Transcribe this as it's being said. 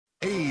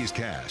A's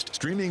Cast,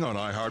 streaming on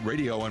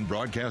iHeartRadio and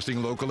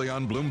broadcasting locally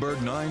on Bloomberg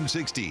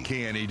 960,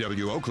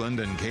 KNEW Oakland,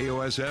 and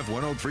KOSF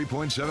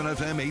 103.7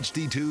 FM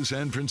HD2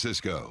 San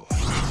Francisco.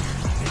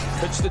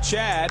 Pitch to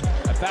Chad,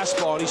 a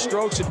fastball, and he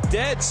strokes it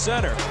dead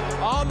center.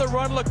 On the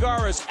run,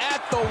 Lagares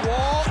at the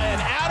wall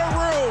and out of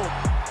room.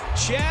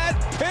 Chad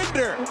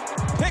Pinder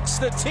picks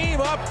the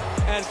team up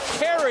and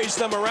carries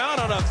them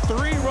around on a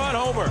 3-run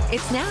homer.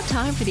 It's now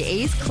time for the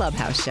A's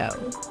Clubhouse Show.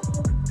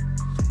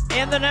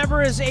 And the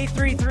number is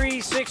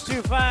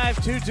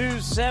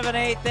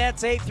 833-625-2278.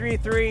 That's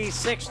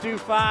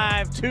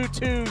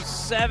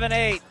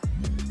 833-625-2278.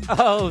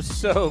 Oh,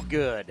 so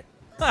good.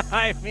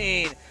 I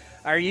mean,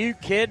 are you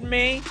kidding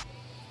me?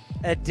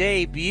 A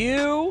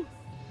debut.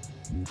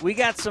 We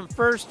got some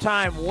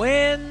first-time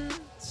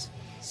wins,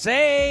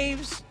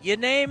 saves, you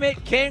name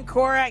it. Ken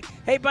Korach.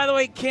 Hey, by the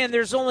way, Ken,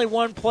 there's only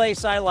one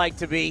place I like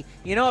to be.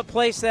 You know what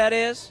place that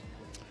is?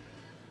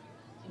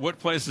 What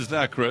place is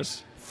that,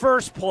 Chris?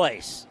 First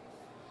place.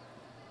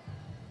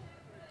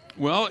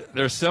 Well,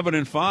 they're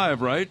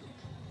 7-5, right?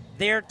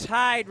 They're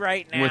tied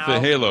right now. With the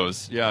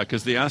Halos, yeah,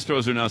 because the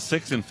Astros are now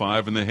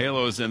 6-5, and the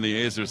Halos and the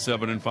A's are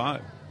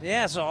 7-5.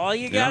 Yeah, so all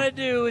you got to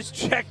do is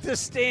check the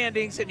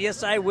standings, and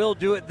yes, I will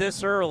do it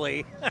this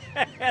early.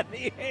 And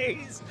the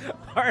A's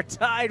are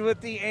tied with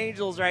the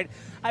Angels, right?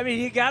 I mean,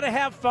 you got to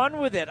have fun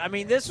with it. I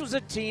mean, this was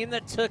a team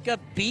that took a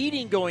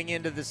beating going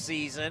into the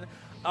season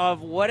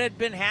of what had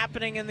been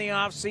happening in the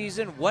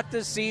offseason, what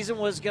the season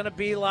was going to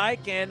be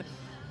like, and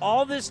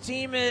all this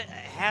team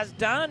has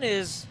done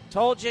is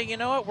told you, you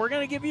know what, we're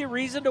going to give you a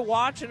reason to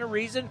watch and a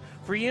reason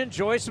for you to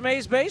enjoy some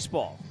A's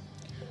baseball.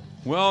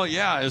 Well,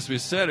 yeah, as we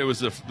said, it was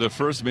the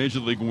first Major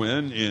League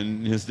win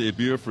in his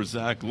debut for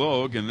Zach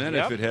Logue, and then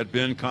if it had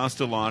been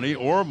Castellani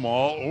or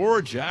Maul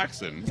or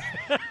Jackson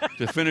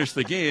to finish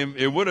the game,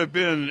 it would have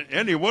been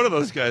any one of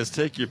those guys,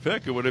 take your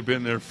pick, it would have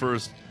been their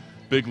first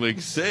big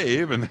league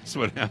save, and that's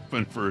what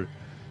happened for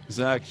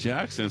Zach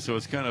Jackson. So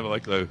it's kind of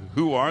like a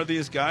who are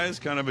these guys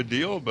kind of a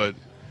deal, but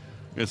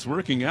it's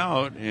working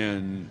out,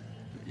 and,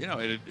 you know,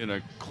 in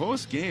a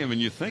close game,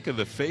 and you think of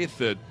the faith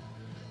that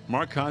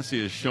Mark Kotze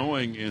is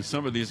showing in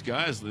some of these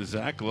guys.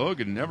 Zach Logue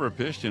had never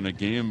pitched in a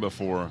game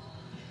before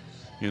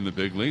in the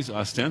big leagues,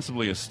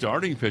 ostensibly a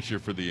starting pitcher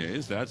for the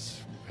A's.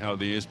 That's how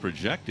the A's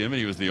project him, and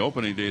he was the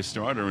opening day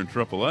starter in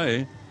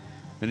AAA.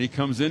 And he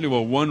comes into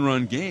a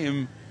one-run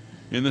game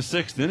in the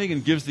sixth inning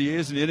and gives the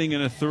A's an inning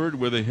and a third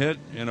with a hit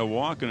and a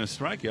walk and a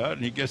strikeout,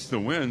 and he gets the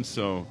win.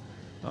 So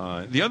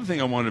the other thing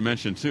I wanted to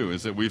mention, too,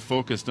 is that we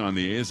focused on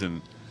the A's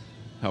and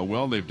how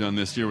well they've done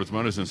this year with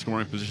runners in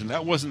scoring position.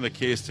 That wasn't the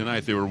case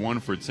tonight. They were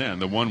 1 for 10.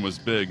 The one was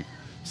big,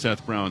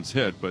 Seth Brown's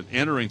hit, but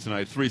entering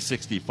tonight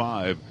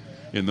 365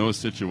 in those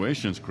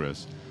situations,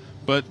 Chris.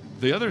 But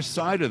the other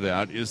side of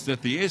that is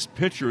that the A's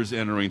pitchers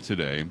entering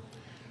today,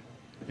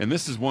 and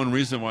this is one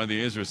reason why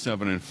the A's are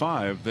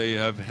 7-5, they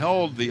have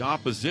held the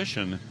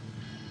opposition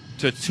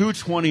to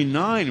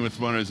 229 with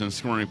runners in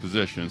scoring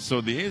position.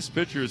 So the A's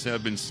pitchers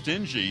have been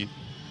stingy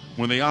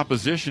when the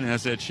opposition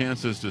has had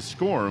chances to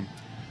score.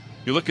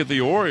 You look at the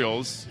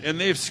Orioles, and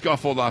they've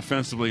scuffled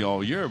offensively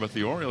all year, but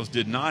the Orioles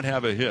did not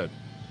have a hit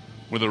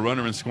with a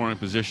runner in scoring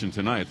position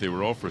tonight. They were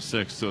 0 for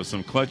 6. So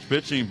some clutch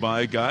pitching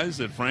by guys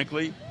that,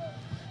 frankly,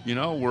 you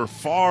know, were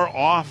far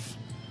off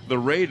the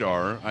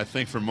radar, I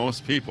think, for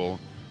most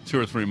people 2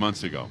 or 3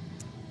 months ago.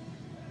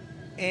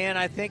 And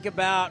I think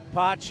about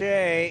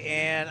Pache,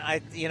 and I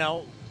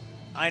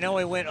know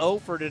he went 0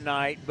 for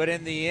tonight, but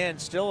in the end,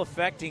 still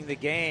affecting the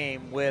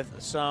game with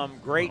some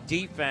great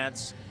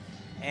defense.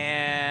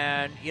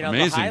 And, you know,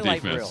 amazing the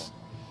highlight reel.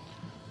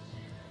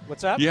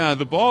 What's up? Yeah,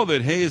 the ball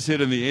that Hayes hit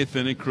in the 8th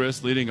inning,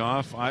 Chris, leading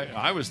off,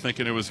 I was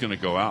thinking it was going to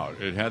go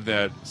out. It had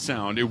that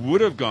sound. It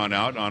would have gone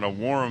out on a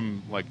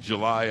warm, like,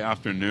 July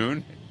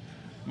afternoon.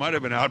 Might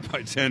have been out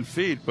by 10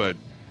 feet, but,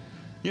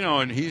 you know,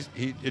 and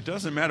it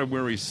doesn't matter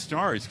where he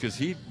starts because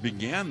he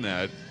began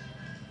that.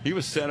 He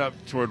was set up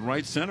toward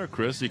right center,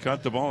 Chris. He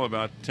caught the ball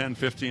about 10,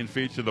 15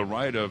 feet to the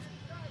right of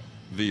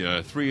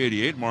the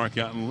 388 mark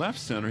out in left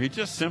center. He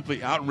just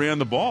simply outran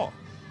the ball.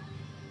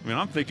 I mean,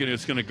 I'm thinking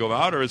it's going to go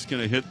out or it's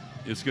going to hit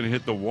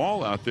the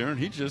wall out there, and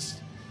he just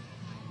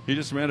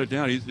ran it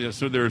down.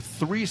 So there are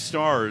 3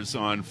 stars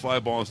on fly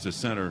balls to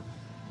center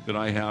that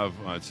I have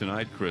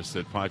tonight, Chris,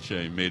 that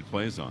Pache made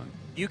plays on.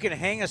 You can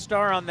hang a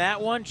star on that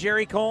one,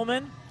 Jerry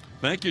Coleman.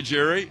 Thank you,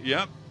 Jerry.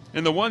 Yep.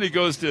 And the one he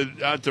goes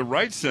out to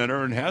right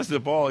center and has the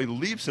ball. He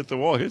leaps at the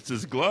wall, hits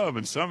his glove,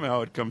 and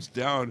somehow it comes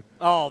down.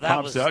 Oh,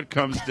 pops out,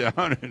 comes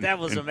down. And, that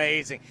was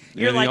amazing.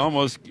 He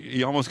almost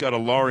got a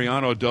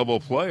Laureano double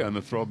play on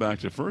the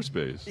throwback to first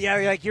base.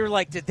 Yeah, you're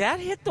like, did that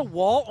hit the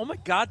wall? Oh my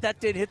God, that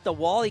did hit the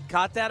wall. He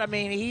caught that. I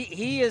mean,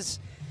 he is.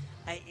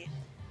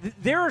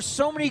 There are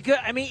so many good.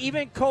 I mean,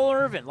 even Cole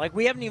Irvin. Like,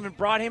 we haven't even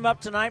brought him up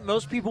tonight.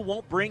 Most people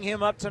won't bring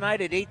him up tonight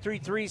at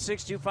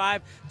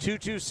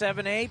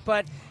 833-625-2278.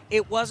 But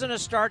it wasn't a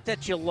start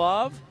that you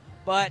love.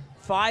 But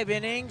 5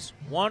 innings,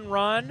 1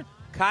 run.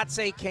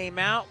 Kotze came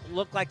out,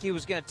 looked like he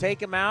was going to take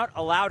him out,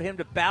 allowed him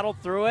to battle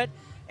through it.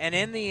 And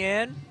in the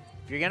end,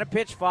 if you're going to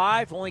pitch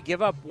 5, only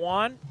give up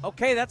 1,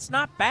 okay, that's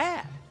not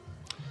bad.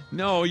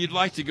 No, you'd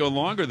like to go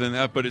longer than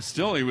that, but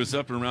he was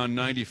up around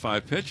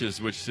 95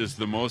 pitches, which is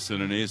the most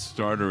that an A's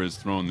starter has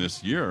thrown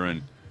this year.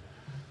 And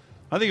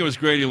I think it was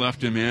great he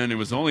left him in. It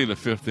was only the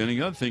 5th inning.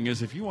 The other thing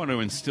is, if you want to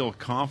instill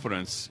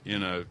confidence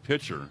in a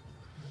pitcher,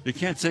 you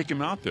can't take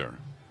him out there.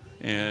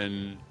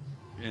 And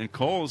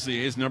Cole's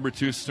the A's number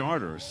 2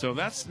 starter. So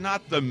that's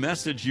not the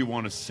message you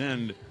want to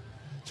send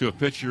to a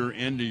pitcher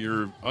and to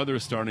your other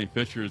starting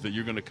pitchers, that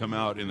you're going to come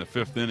out in the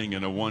 5th inning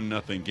in a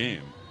 1-0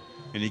 game.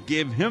 And he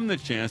gave him the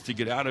chance to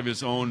get out of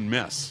his own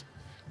mess,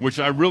 which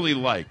I really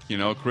like,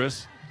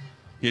 Chris.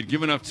 He had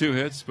given up 2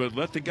 hits, but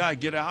let the guy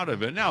get out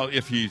of it. Now,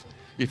 if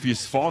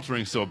he's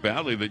faltering so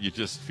badly that you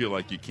just feel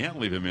like you can't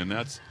leave him in,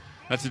 that's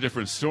a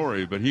different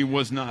story. But he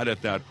was not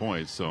at that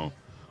point, so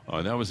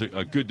that was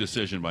a good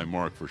decision by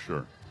Mark for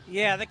sure.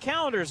 Yeah, the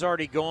calendar's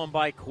already going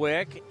by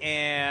quick,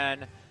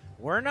 and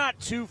we're not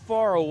too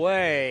far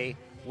away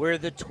where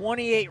the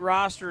 28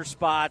 roster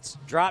spots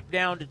drop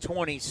down to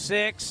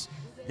 26.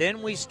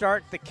 Then we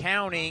start the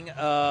counting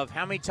of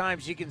how many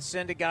times you can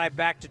send a guy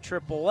back to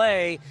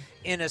AAA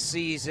in a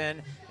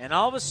season, and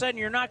all of a sudden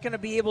you're not going to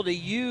be able to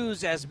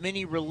use as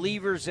many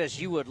relievers as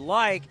you would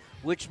like,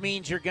 which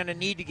means you're going to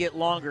need to get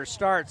longer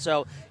starts.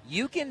 So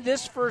you can,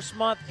 this first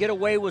month, get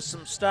away with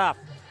some stuff,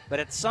 but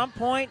at some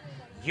point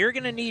you're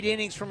going to need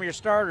innings from your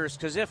starters,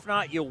 because if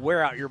not, you'll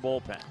wear out your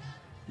bullpen.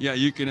 Yeah,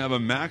 you can have a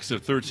max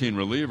of 13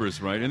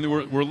 relievers, right? And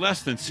we're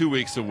less than 2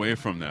 weeks away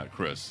from that,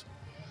 Chris.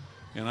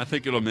 And I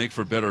think it'll make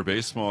for better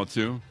baseball,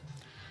 too.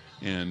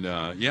 And,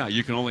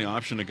 you can only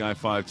option a guy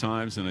 5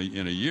 times in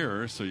a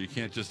year, so you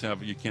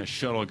can't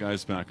shuttle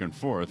guys back and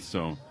forth.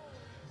 So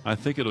I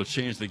think it'll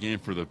change the game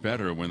for the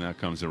better when that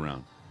comes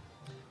around.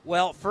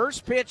 Well,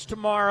 first pitch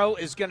tomorrow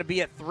is going to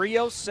be at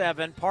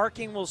 3:07.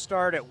 Parking will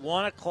start at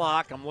 1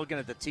 o'clock. I'm looking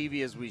at the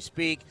TV as we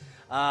speak.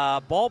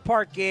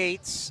 Ballpark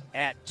gates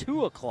at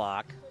 2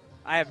 o'clock.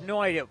 I have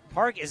no idea.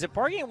 Is it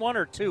parking at 1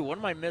 or 2? What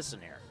am I missing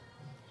here?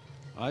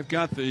 I've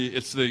got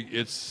it's the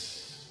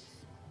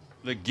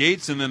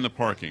gates and then the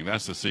parking.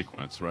 That's the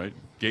sequence, right?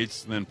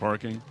 Gates, then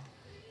parking.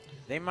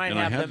 They might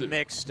have them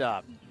mixed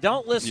up.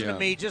 Don't listen to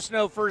me. Just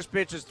know first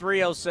pitch is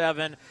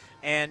 3:07,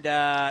 and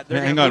they're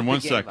hang on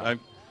one sec.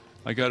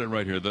 I got it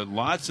right here. The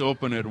lots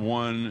open at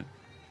 1,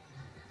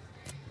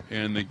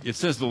 and it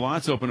says the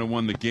lots open at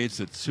 1. The gates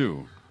at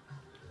 2.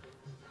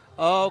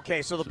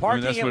 Okay, so the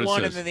parking at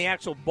 1, and then the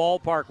actual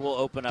ballpark will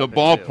open up. The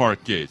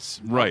ballpark gates,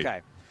 right?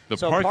 Okay. The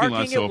parking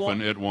lot's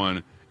open at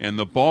 1, and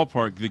the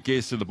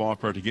gates to the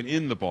ballpark to get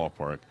in the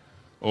ballpark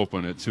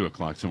open at 2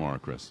 o'clock tomorrow,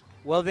 Chris.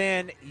 Well,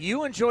 then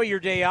you enjoy your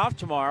day off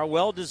tomorrow,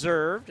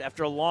 well-deserved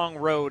after a long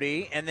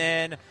roadie, and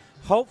then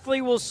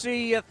hopefully we'll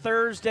see you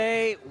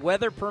Thursday,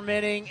 weather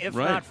permitting, if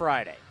not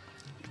Friday.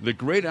 The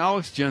great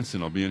Alex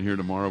Jensen will be in here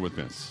tomorrow with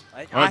Vince.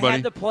 I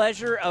had the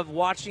pleasure of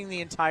watching the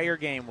entire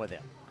game with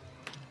him.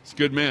 He's a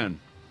good man.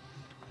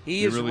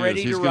 He is really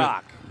ready to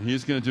rock.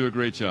 He's going to do a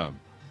great job.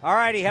 All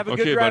righty, have a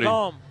good drive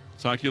home.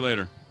 Talk to you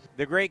later.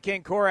 The great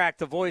King Korach,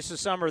 the voice of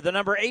summer. The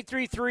number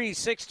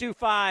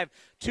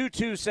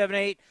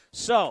 833-625-2278.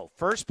 So,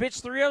 first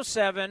pitch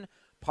 3:07.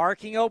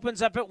 Parking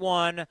opens up at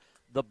 1.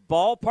 The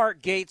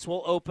ballpark gates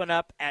will open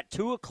up at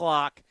 2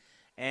 o'clock.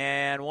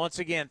 And once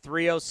again,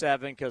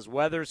 3:07 because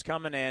weather's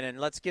coming in. And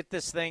let's get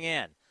this thing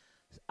in.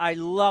 I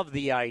love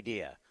the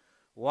idea.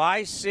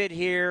 Why sit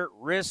here,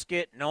 risk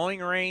it,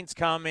 knowing rain's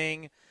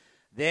coming?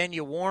 Then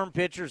you warm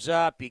pitchers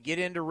up. You get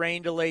into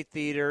rain delay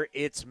theater.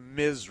 It's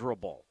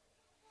miserable.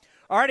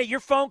 All righty, your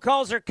phone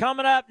calls are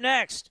coming up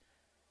next.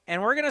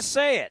 And we're going to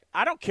say it.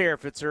 I don't care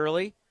if it's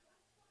early.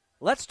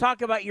 Let's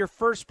talk about your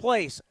first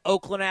place,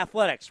 Oakland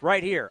Athletics,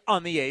 right here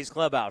on the A's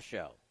Clubhouse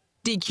Show.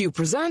 DQ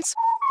presents.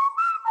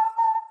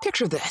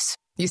 Picture this.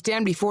 You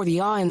stand before the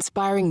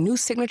awe-inspiring new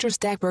signature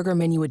stack burger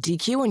menu at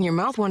DQ and your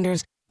mouth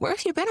wonders, where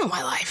have you been all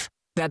my life?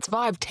 That's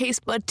 5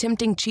 taste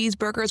bud-tempting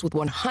cheeseburgers with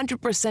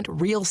 100%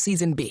 real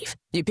seasoned beef.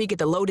 You peek at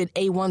the loaded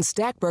A1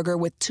 stack burger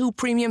with 2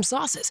 premium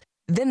sauces.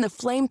 Then the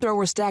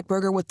flamethrower stack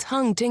burger with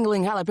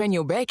tongue-tingling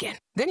jalapeno bacon.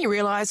 Then you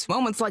realize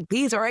moments like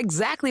these are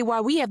exactly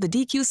why we have the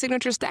DQ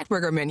signature stack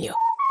burger menu.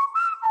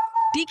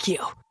 DQ.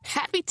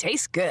 Happy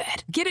tastes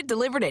good. Get it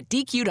delivered at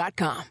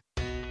DQ.com.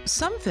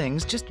 Some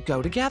things just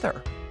go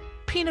together.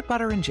 Peanut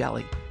butter and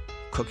jelly.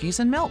 Cookies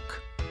and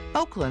milk.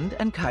 Oakland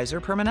and Kaiser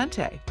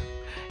Permanente.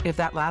 If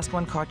that last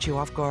one caught you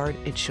off guard,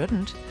 it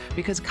shouldn't,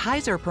 because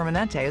Kaiser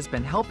Permanente has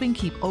been helping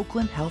keep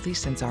Oakland healthy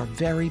since our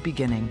very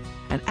beginning.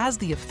 And as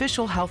the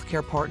official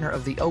healthcare partner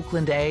of the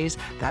Oakland A's,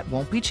 that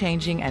won't be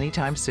changing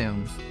anytime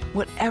soon.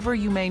 Whatever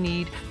you may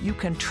need, you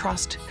can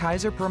trust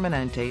Kaiser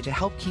Permanente to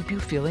help keep you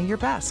feeling your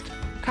best.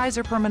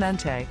 Kaiser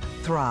Permanente.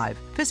 Thrive.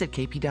 Visit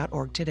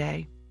kp.org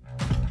today.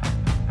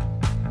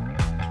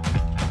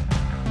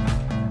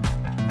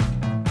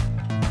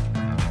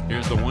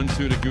 Here's the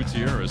 1-2 to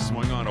Gutierrez.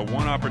 Swung on a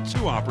 1-hopper,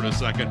 2-hopper to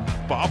second.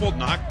 Bobbled,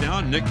 knocked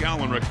down. Nick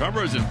Allen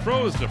recovers and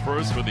throws to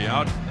first for the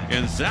out.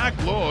 And Zach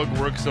Logue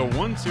works a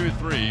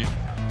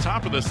 1-2-3.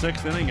 Top of the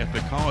 6th inning at the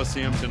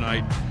Coliseum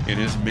tonight in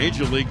his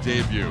Major League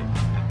debut.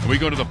 And we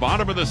go to the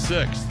bottom of the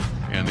 6th,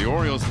 and the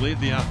Orioles lead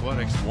the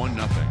Athletics 1-0.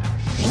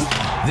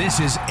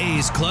 This is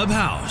A's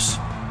Clubhouse.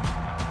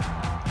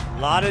 A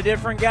lot of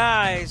different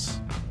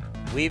guys.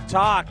 We've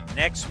talked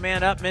next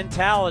man up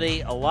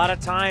mentality. A lot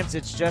of times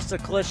it's just a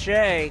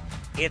cliche.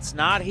 It's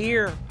not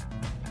here.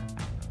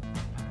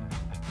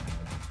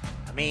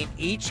 I mean,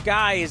 each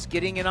guy is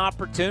getting an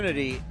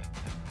opportunity.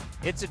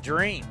 It's a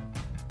dream.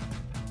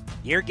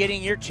 You're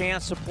getting your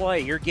chance to play.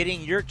 You're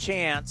getting your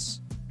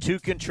chance to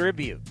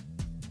contribute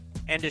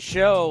and to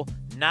show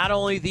not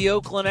only the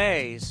Oakland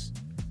A's,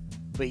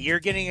 but you're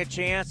getting a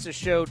chance to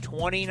show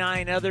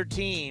 29 other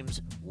teams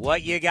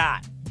what you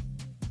got.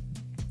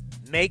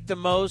 Make the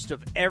most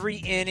of every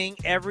inning,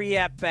 every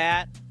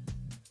at-bat.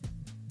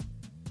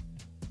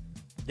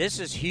 This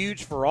is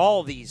huge for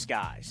all these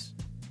guys.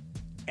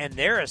 And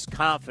there is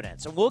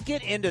confidence. And we'll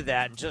get into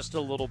that in just a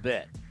little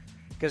bit.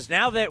 Because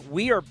now that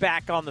we are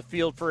back on the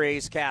field for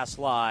A's Cast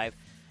Live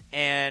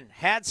and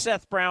had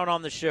Seth Brown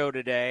on the show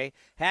today,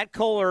 had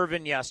Cole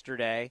Irvin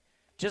yesterday,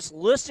 just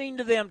listening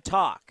to them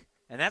talk.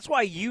 And that's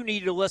why you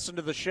need to listen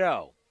to the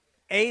show.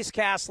 A's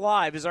Cast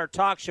Live is our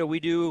talk show we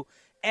do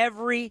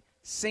every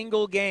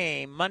single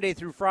game, Monday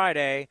through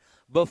Friday,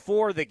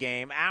 before the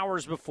game,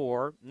 hours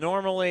before,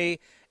 normally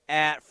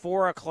at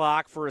 4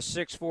 o'clock for a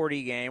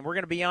 6:40 game. We're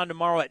going to be on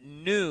tomorrow at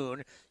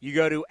noon. You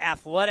go to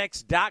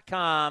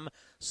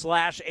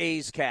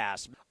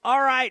athletics.com/A'sCast.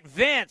 All right,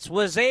 Vince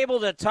was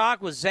able to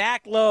talk with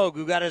Zach Logue,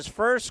 who got his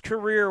first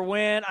career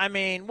win. I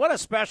mean, what a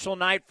special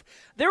night.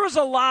 There was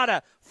a lot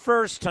of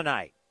firsts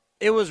tonight.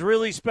 It was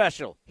really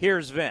special.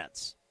 Here's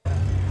Vince.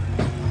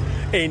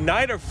 A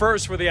night of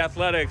firsts for the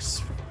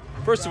Athletics.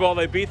 First of all,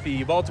 they beat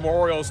the Baltimore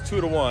Orioles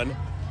 2-1.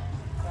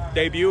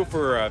 Debut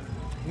for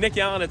Nick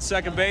Allen at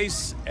second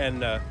base,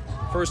 and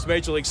first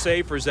Major League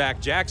save for Zach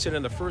Jackson,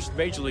 and the first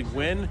Major League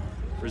win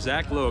for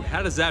Zach Logue.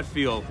 How does that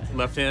feel,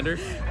 left-hander?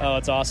 Oh,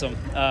 it's awesome.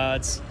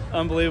 It's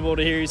unbelievable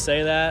to hear you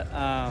say that.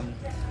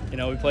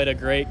 We played a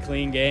great,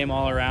 clean game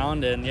all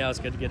around, and, it's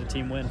good to get a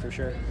team win for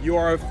sure. You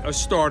are a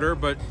starter,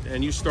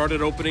 and you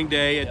started opening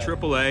day at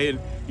AAA, and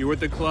you were at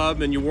the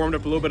club, and you warmed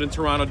up a little bit in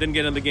Toronto, didn't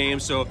get in the game.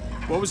 So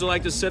what was it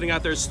like just sitting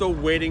out there still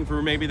waiting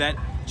for maybe that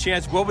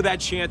chance? What would that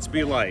chance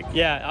be like?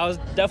 Yeah, I was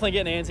definitely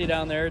getting antsy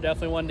down there.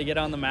 Definitely wanted to get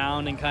on the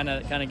mound and kind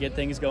of get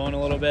things going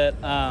a little bit.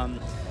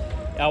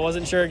 I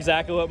wasn't sure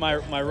exactly what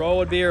my role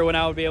would be or when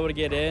I would be able to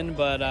get in,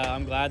 but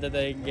I'm glad that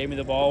they gave me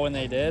the ball when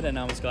they did, and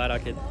I was glad I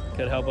could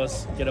help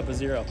us get up a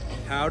 0.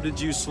 How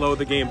did you slow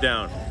the game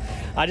down?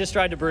 I just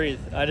tried to breathe.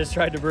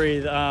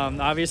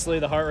 Obviously,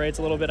 the heart rate's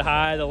a little bit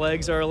high. The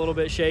legs are a little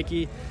bit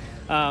shaky.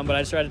 But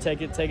I just try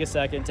to take a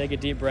second, take a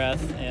deep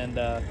breath, and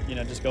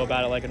just go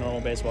about it like a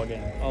normal baseball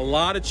game. A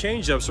lot of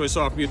changeups I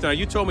saw from you tonight.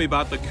 You told me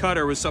about the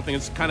cutter was something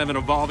that's kind of an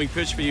evolving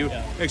pitch for you.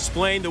 Yeah.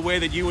 Explain the way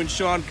that you and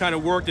Sean kind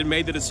of worked and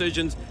made the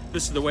decisions.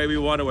 This is the way we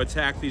want to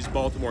attack these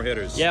Baltimore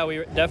hitters. Yeah,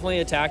 we definitely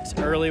attacked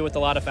early with a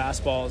lot of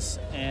fastballs,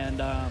 and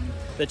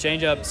the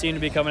changeup seemed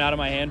to be coming out of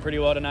my hand pretty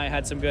well tonight.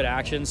 Had some good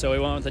action, so we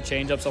went with the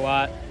changeups a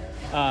lot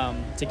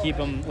to keep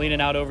them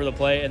leaning out over the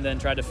plate and then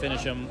tried to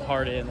finish them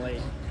hard in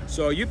late.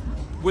 So you,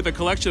 with a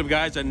collection of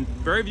guys and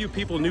very few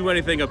people knew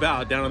anything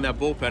about down in that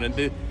bullpen, and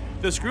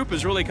this group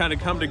has really kind of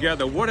come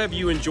together. What have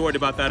you enjoyed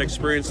about that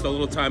experience the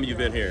little time you've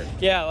been here?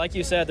 Yeah, like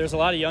you said, there's a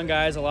lot of young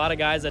guys, a lot of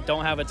guys that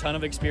don't have a ton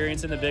of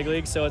experience in the big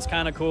leagues, so it's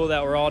kind of cool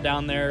that we're all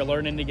down there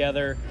learning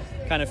together,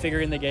 kind of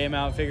figuring the game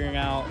out, figuring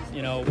out,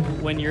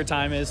 when your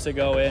time is to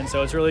go in.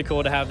 So it's really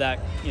cool to have that,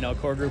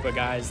 core group of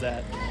guys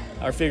that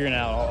are figuring it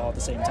out all at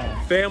the same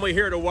time. Family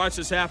here to watch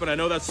this happen. I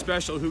know that's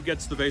special. Who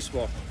gets the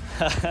baseball?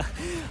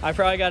 I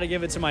probably got to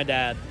give it to my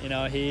dad.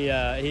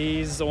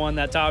 He's the one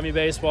that taught me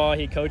baseball.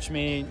 He coached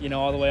me,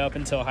 all the way up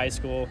until high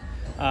school.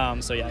 He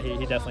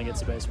definitely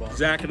gets the baseball.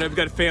 Zach, and I've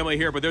got family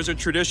here, but there's a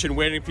tradition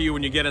waiting for you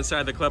when you get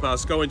inside the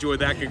clubhouse. Go enjoy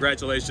that.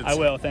 Congratulations. I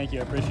will. Thank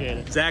you. I appreciate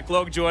it. Zach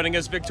Logue joining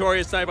us,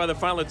 victorious tonight by the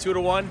final of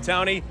 2-1.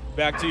 Townie,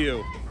 back to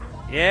you.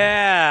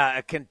 Yeah,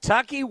 a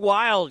Kentucky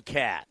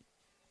Wildcat.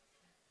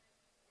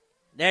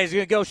 Now he's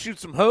going to go shoot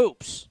some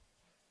hoops.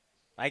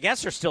 I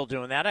guess they're still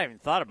doing that. I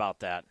haven't thought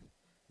about that.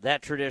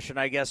 That tradition,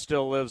 I guess,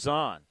 still lives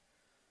on.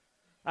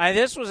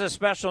 This was a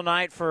special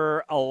night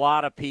for a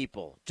lot of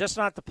people, just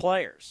not the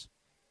players.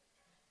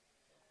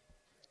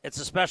 It's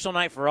a special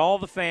night for all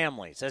the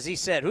families. As he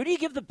said, who do you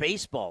give the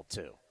baseball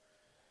to?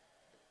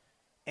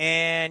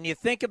 And you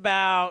think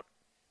about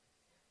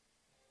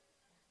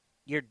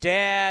your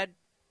dad,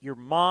 your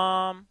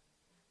mom.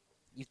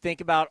 You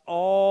think about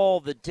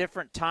all the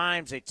different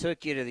times they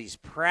took you to these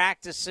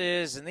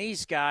practices, and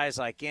these guys,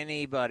 like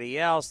anybody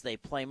else, they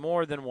play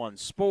more than one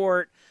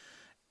sport,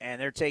 and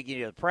they're taking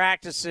you to the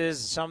practices.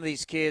 Some of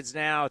these kids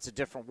now, it's a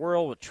different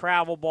world with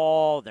travel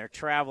ball. They're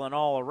traveling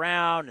all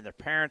around, and their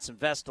parents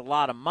invest a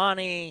lot of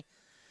money.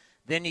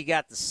 Then you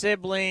got the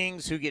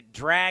siblings who get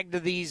dragged to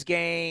these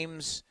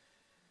games.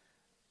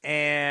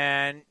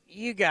 And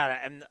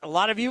and a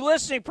lot of you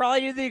listening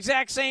probably do the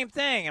exact same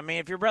thing. I mean,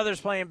 if your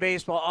brother's playing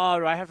baseball,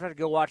 do I have to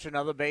go watch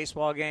another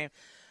baseball game?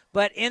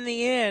 But in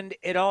the end,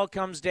 it all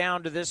comes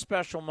down to this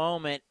special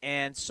moment,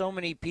 and so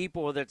many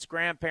people, whether it's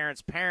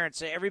grandparents,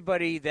 parents,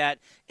 everybody that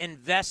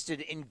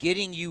invested in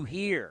getting you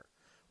here,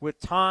 with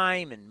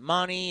time and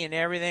money and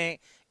everything.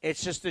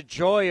 It's just the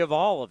joy of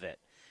all of it.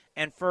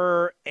 And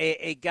for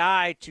a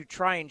guy to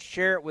try and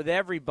share it with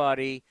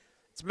everybody,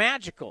 it's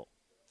magical.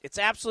 It's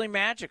absolutely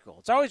magical.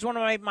 It's always one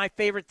of my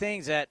favorite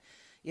things that,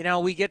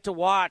 we get to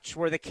watch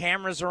where the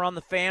cameras are on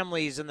the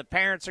families and the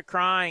parents are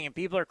crying and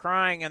people are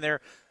crying and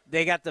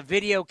they got the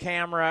video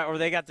camera or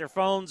they got their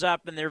phones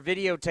up and they're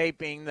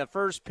videotaping the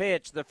first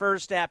pitch, the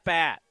first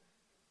at-bat.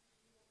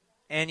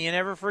 And you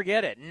never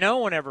forget it. No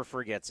one ever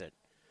forgets it.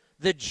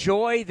 The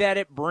joy that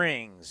it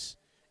brings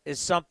is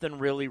something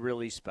really,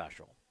 really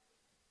special.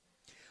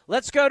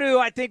 Let's go to,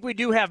 I think we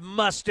do have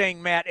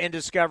Mustang Matt in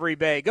Discovery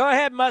Bay. Go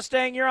ahead,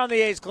 Mustang. You're on the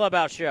A's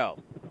Clubhouse show.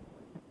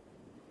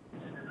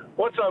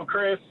 What's up,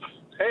 Chris?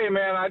 Hey,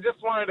 man, I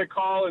just wanted to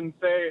call and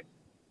say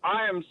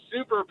I am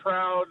super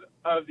proud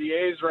of the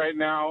A's right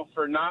now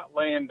for not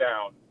laying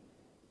down.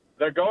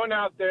 They're going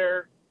out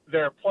there.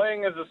 They're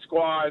playing as a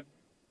squad.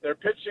 They're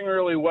pitching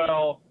really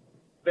well.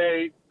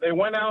 They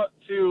went out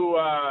to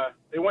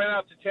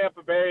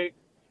Tampa Bay.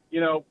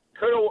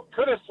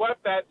 Could have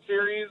swept that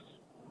series.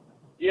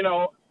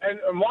 And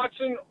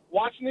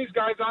watching these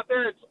guys out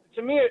there,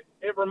 to me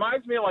it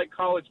reminds me of like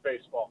college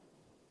baseball.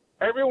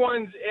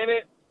 Everyone's in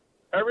it.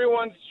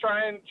 Everyone's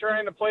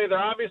trying to play. They're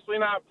obviously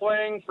not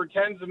playing for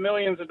tens of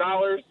millions of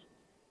dollars.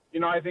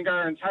 I think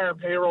our entire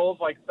payroll is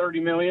like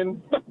 $30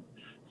 million.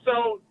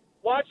 So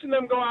watching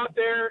them go out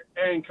there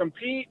and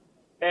compete,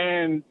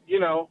 and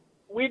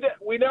we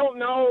don't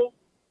know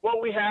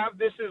what we have.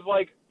 This is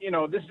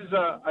this is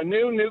a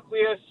new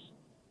nucleus.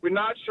 We're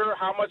not sure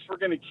how much we're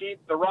going to keep.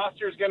 The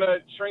roster is going to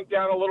shrink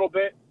down a little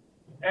bit.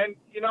 And,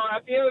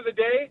 at the end of the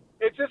day,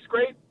 it's just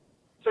great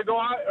to go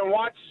out and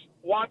watch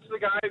the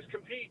guys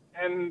compete.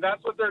 And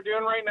that's what they're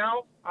doing right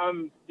now.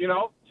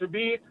 To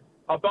be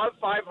above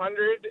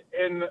 500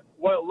 in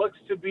what looks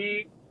to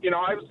be,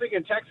 I was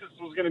thinking Texas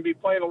was going to be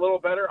playing a little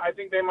better. I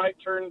think they might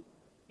turn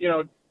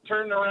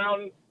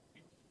around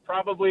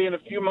probably in a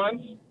few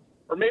months,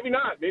 or maybe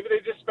not. Maybe they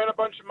just spent a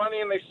bunch of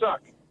money and they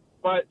suck.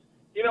 But,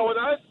 with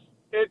us,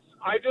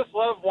 I just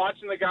love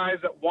watching the guys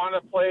that want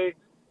to play,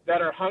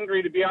 that are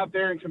hungry to be out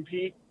there and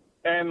compete.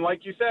 And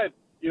like you said,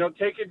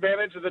 take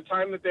advantage of the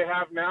time that they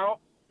have now,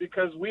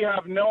 because we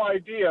have no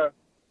idea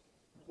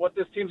what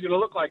this team's going to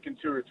look like in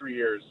 2 or 3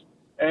 years.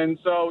 And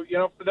so,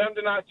 for them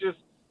to not just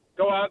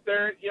go out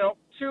there,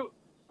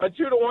 a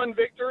 2-1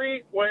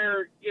 victory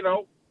where,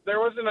 there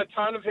wasn't a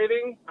ton of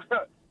hitting.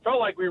 Felt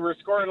like we were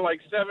scoring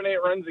like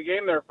 7-8 runs a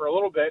game there for a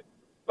little bit.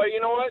 But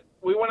you know what?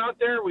 We went out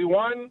there, we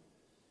won.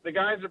 The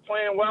guys are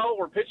playing well.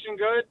 We're pitching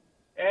good.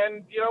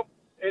 And,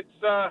 it's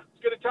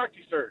good to talk to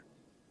you, sir.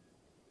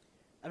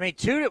 I mean,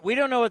 we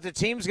don't know what the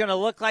team's going to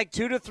look like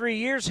 2 to 3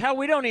 years. Hell,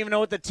 we don't even know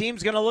what the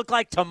team's going to look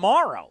like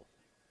tomorrow.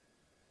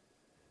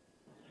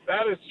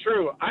 That is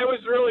true. I was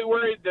really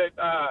worried that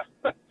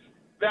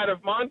that if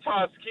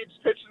Montas keeps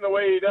pitching the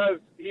way he does,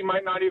 he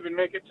might not even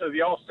make it to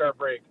the All-Star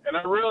break. And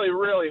I really,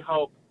 really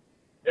hope,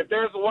 if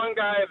there's one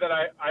guy that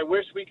I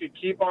wish we could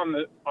keep on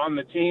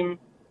the team,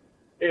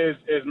 is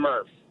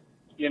Murph.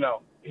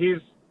 He's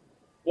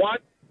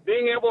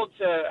being able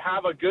to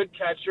have a good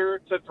catcher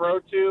to throw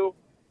to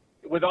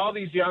with all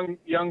these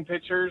young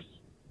pitchers.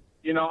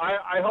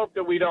 I hope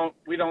that we don't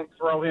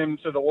throw him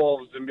to the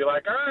wolves and be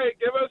like, all right,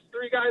 give us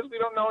 3 guys we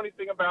don't know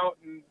anything about,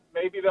 and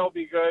maybe they'll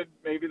be good,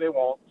 maybe they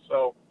won't.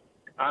 So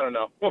I don't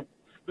know.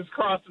 Just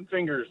crossing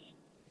fingers.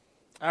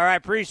 All right,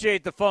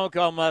 appreciate the phone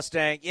call,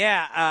 Mustang.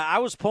 Yeah, I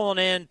was pulling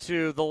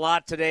into the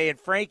lot today, and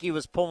Frankie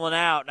was pulling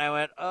out, and I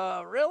went,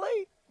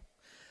 really?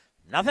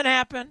 Nothing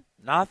happened.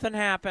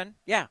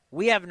 Yeah,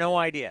 we have no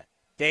idea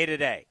day to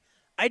day.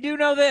 I do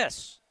know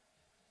this.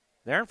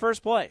 They're in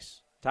first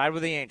place, tied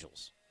with the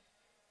Angels.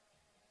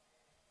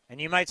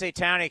 And you might say,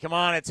 Townie, come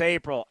on, it's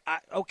April.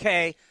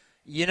 Okay,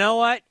 you know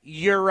what?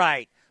 You're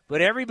right.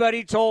 But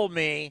everybody told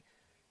me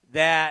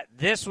that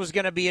this was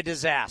going to be a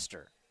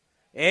disaster.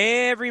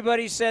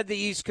 Everybody said the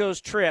East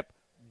Coast trip,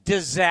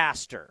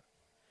 disaster.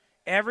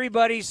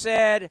 Everybody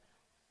said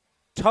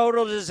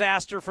total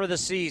disaster for the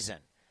season.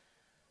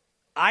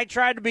 I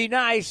tried to be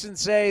nice and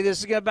say this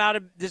is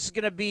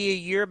going to be a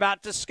year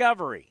about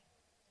discovery.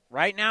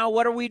 Right now,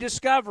 what are we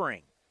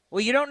discovering?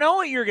 Well, you don't know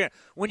what you're going to.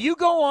 When you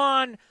go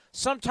on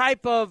some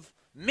type of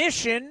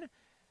mission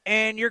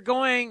and you're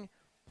going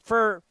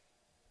for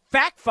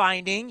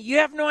fact-finding, you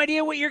have no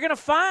idea what you're going to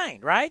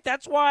find, right?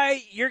 That's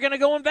why you're going to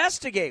go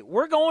investigate.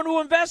 We're going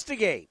to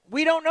investigate.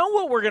 We don't know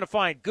what we're going to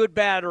find, good,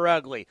 bad, or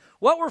ugly.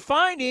 What we're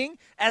finding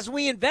as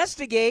we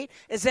investigate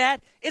is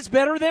that it's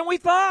better than we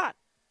thought.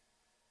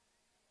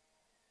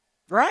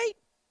 Right?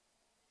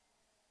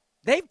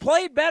 They've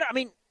played better. I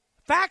mean,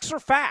 facts are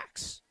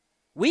facts.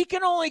 We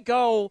can only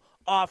go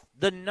off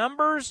the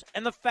numbers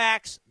and the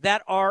facts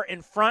that are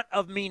in front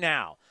of me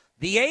now.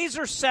 The A's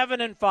are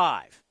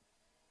 7-5.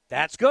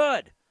 That's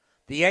good.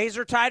 The A's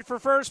are tied for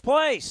first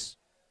place.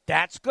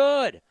 That's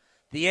good.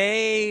 The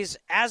A's,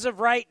 as of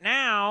right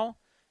now,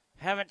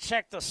 haven't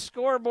checked the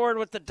scoreboard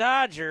with the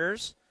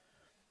Dodgers.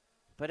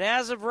 But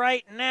as of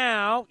right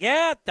now,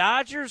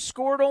 Dodgers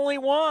scored only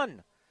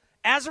 1.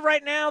 As of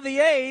right now, the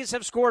A's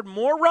have scored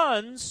more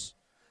runs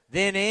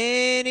than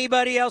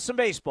anybody else in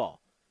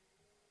baseball.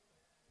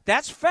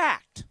 That's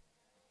fact.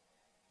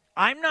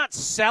 I'm not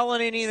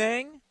selling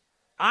anything.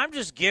 I'm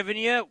just giving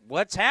you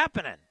what's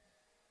happening.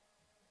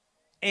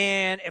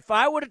 And if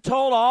I would have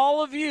told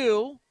all of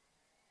you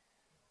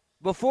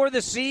before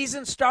the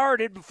season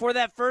started, before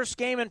that first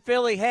game in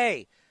Philly,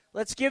 hey,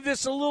 let's give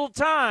this a little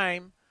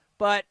time,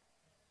 but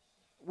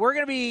we're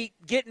going to be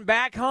getting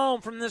back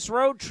home from this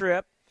road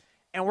trip,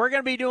 and we're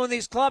going to be doing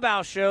these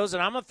clubhouse shows,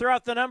 and I'm going to throw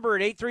out the number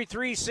at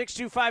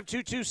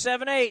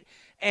 833-625-2278,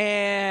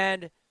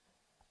 and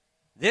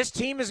this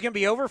team is going to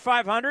be over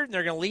 500, and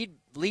they're going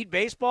to lead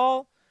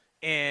baseball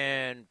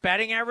in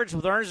batting average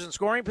with runners in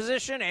scoring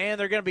position, and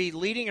they're going to be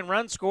leading in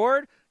runs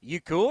scored. You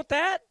cool with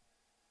that?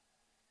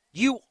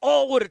 You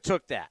all would have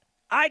took that.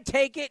 I'd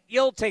take it.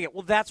 You'll take it.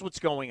 Well, that's what's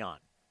going on.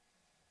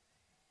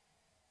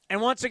 And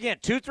once again,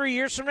 2-3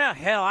 years from now,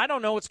 hell, I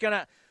don't know what's going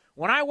to –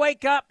 when I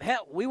wake up,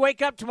 hell, we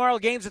wake up tomorrow,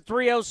 game's at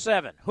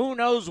 3:07. Who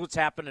knows what's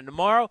happening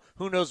tomorrow?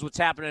 Who knows what's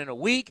happening in a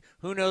week?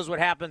 Who knows what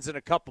happens in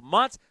a couple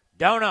months?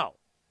 Don't know.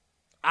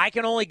 I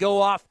can only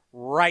go off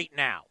right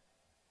now.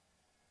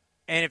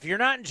 And if you're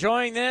not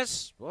enjoying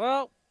this,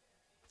 well,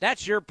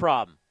 that's your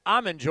problem.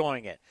 I'm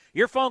enjoying it.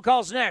 Your phone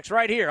call's next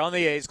right here on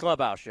the A's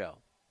Clubhouse Show.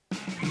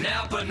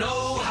 Napa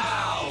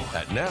know-how.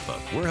 At Napa,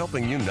 we're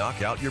helping you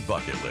knock out your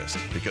bucket list.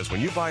 Because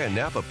when you buy a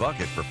Napa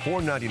bucket for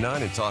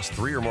 $4.99 and toss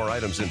 3 or more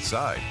items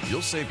inside,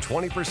 you'll save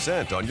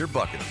 20% on your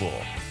bucket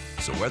full.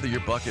 So whether your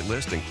bucket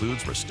list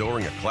includes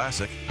restoring a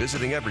classic,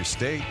 visiting every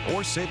state,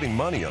 or saving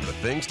money on the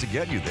things to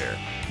get you there,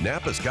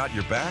 Napa's got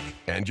your back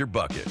and your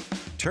bucket.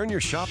 Turn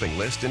your shopping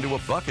list into a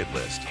bucket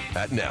list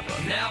at Napa.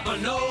 Napa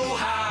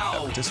know-how.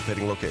 At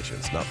participating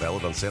locations, not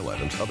valid on sale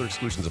items. Other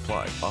exclusions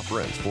apply. Offer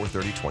ends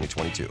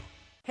 4/30/2022.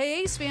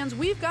 Hey A's fans,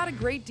 we've got a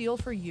great deal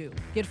for you.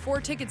 Get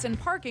 4 tickets and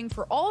parking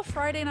for all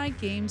Friday night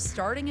games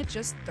starting at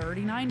just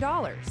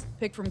 $39.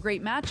 Pick from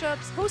great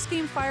matchups,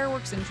 post-game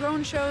fireworks and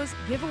drone shows,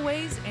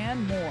 giveaways,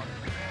 and more.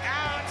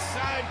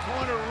 Outside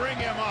corner, ring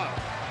him up.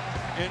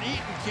 And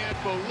Eaton can't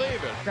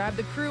believe it. Grab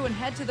the crew and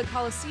head to the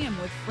Coliseum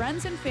with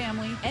friends and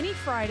family any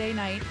Friday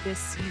night this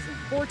season.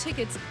 4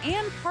 tickets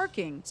and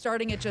parking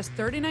starting at just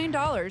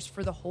 $39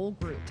 for the whole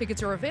group.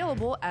 Tickets are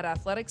available at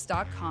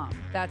athletics.com.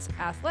 That's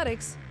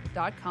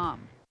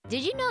athletics.com.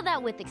 Did you know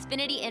that with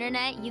Xfinity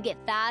Internet, you get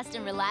fast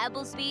and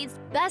reliable speeds?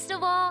 Best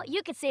of all,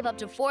 you could save up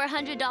to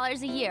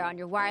 $400 a year on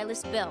your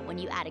wireless bill when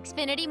you add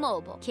Xfinity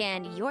Mobile.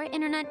 Can your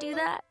internet do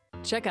that?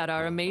 Check out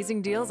our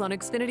amazing deals on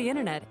Xfinity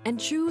Internet and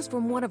choose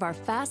from one of our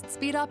fast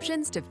speed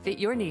options to fit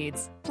your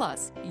needs.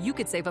 Plus, you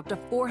could save up to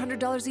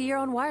 $400 a year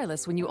on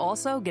wireless when you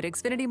also get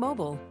Xfinity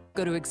Mobile.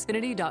 Go to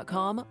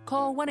Xfinity.com,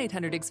 call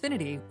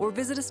 1-800-XFINITY, or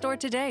visit a store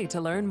today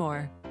to learn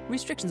more.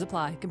 Restrictions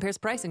apply. Compares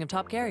pricing of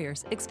top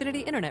carriers.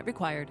 Xfinity Internet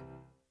required.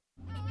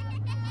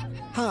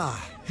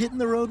 Hitting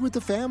the road with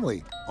the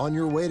family. On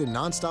your way to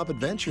nonstop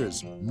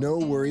adventures. No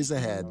worries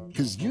ahead,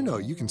 because you know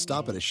you can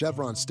stop at a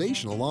Chevron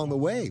station along the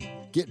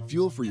way. Get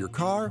fuel for your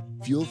car,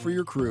 fuel for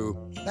your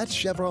crew. That's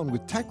Chevron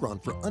with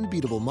Techron for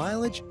unbeatable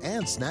mileage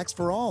and snacks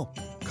for all.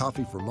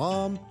 Coffee for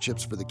mom,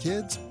 chips for the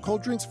kids,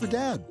 cold drinks for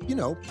dad. You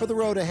know, for the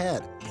road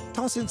ahead.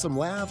 Toss in some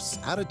laughs,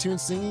 out-of-tune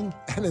singing,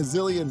 and a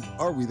zillion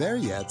 "Are we there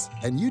yet?"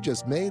 And you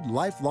just made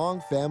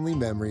lifelong family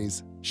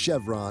memories.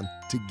 Chevron,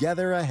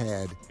 together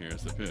ahead.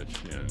 Here's the pitch.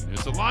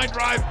 It's a line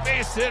drive,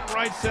 base hit,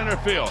 right center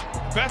field.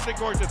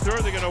 Bethencourt to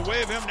third. They're going to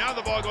wave him. Now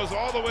the ball goes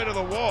all the way to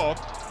the wall.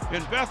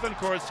 And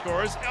Bethencourt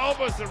scores.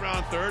 Elvis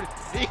around third.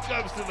 He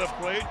comes to the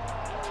plate.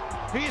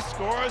 He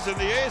scores, and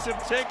the A's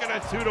have taken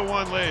a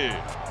 2-1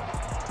 lead.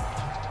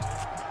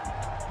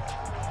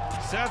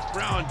 Seth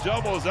Brown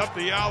doubles up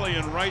the alley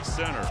in right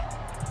center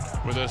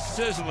with a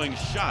sizzling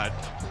shot.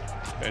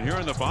 And here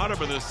in the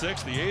bottom of the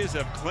sixth, the A's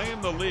have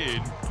claimed the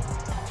lead.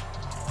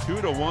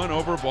 2-1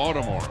 over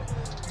Baltimore.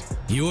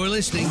 You're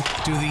listening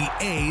to the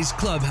A's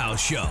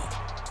Clubhouse Show.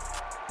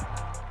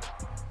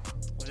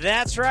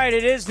 That's right.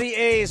 It is the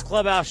A's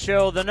Clubhouse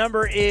Show. The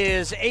number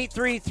is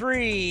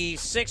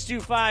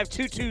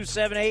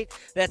 833-625-2278.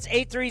 That's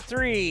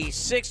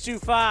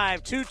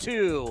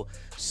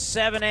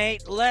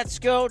 833-625-2278. Let's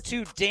go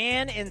to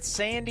Dan in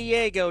San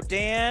Diego.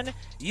 Dan,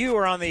 you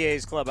are on the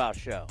A's Clubhouse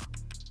Show.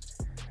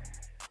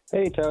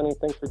 Hey, Tony.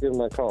 Thanks for giving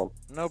my call.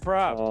 No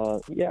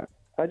problem. Yeah.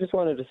 I just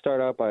wanted to start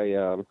out by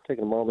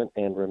taking a moment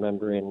and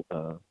remembering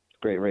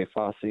great Ray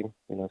Fosse. You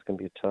know, it's going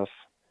to be a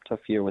tough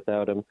year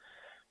without him.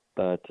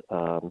 But,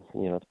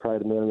 you know, the pride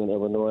of the man in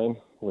Illinois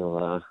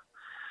will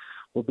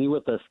be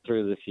with us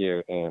through this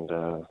year. And,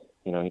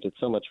 you know, he did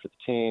so much for the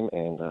team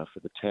and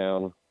for the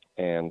town.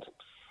 And,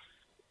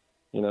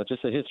 you know,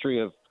 just a history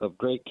of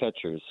great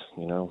catchers.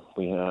 You know,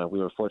 we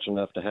were fortunate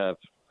enough to have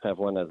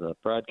one as a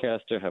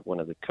broadcaster, have one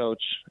as a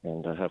coach,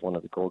 and have one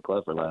as a Gold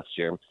Glover last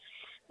year.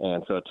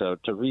 And so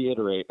to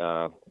reiterate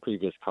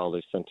previous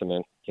caller's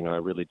sentiment, you know, I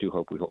really do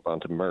hope we hold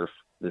on to Murph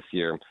this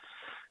year,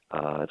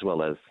 as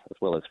well as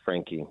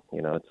Frankie.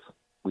 You know,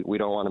 we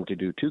don't want them to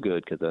do too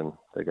good because then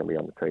they're going to be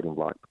on the trading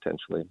block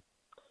potentially.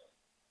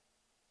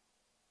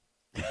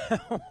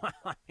 Well,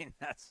 I mean,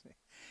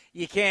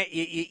 you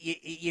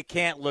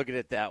can't look at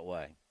it that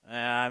way.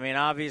 I mean,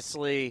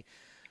 obviously,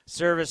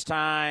 service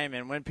time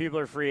and when people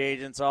are free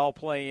agents all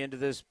play into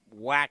this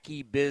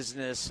wacky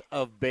business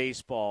of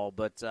baseball.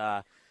 But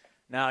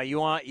now you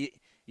want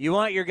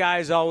your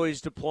guys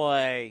always to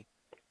play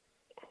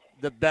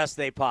the best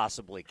they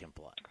possibly can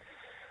play.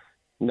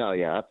 No,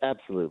 yeah,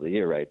 absolutely.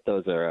 You're right.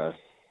 Those are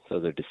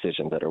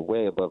decisions that are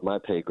way above my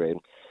pay grade.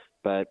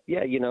 But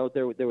yeah,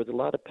 there was a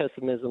lot of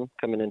pessimism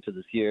coming into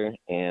this year,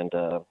 and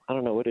I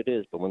don't know what it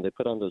is, but when they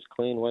put on those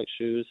clean white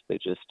shoes, they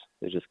just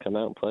come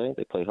out and play.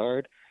 They play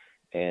hard,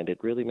 and it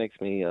really makes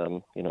me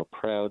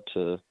proud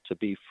to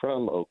be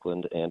from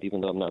Oakland. And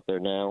even though I'm not there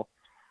now,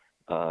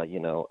 I'm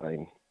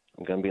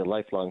going to be a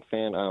lifelong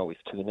fan. I always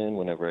tune in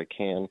whenever I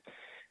can,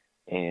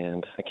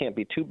 and I can't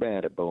be too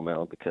bad at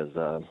Beaumont because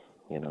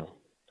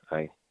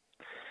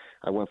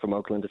I went from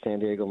Oakland to San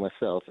Diego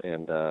myself,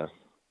 and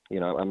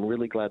I'm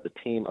really glad the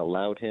team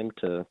allowed him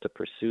to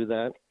pursue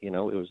that. It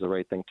was the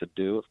right thing to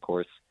do. Of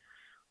course,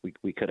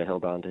 we could have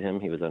held on to him.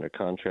 He was under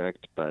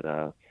contract, but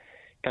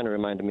kind of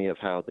reminded me of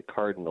how the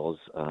Cardinals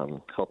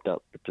helped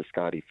out the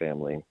Piscotti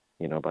family,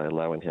 by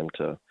allowing him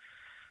to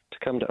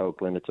come to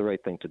Oakland. It's the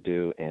right thing to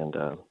do, and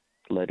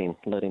letting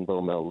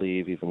Beaumont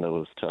leave, even though it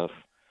was tough.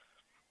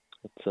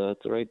 It's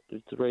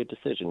the right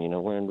decision.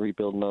 We're in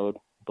rebuild mode.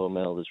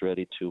 Beaumont is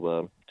ready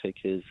to take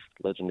his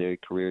legendary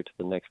career to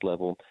the next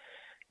level.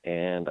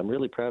 And I'm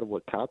really proud of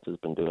what Kotz has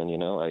been doing.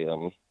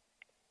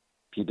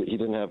 He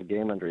didn't have a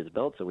game under his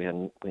belt, so we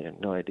had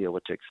no idea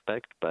what to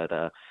expect. But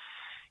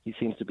he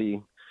seems to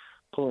be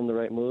pulling the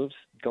right moves.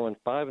 Going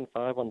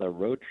 5-5 on the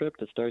road trip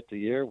to start the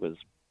year was,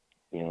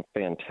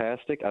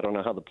 fantastic. I don't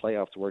know how the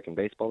playoffs work in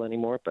baseball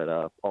anymore, but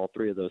all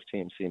three of those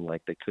teams seem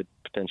like they could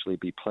potentially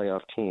be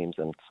playoff teams.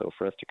 And so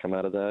for us to come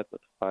out of that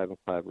with a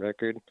 5-5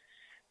 record,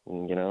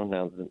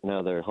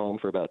 now they're home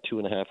for about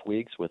 2.5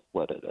 weeks with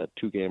a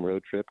 2-game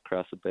road trip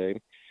across the bay.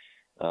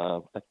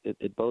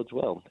 It bodes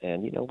well,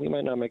 and we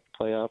might not make the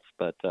playoffs,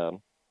 but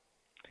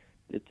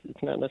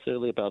it's not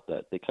necessarily about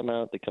that. They come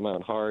out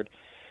hard,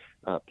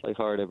 play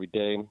hard every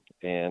day,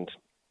 and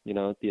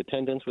the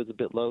attendance was a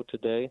bit low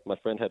today. My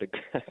friend had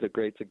a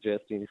great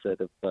suggestion. He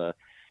said if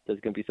there's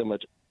going to be so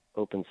much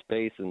open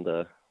space in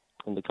the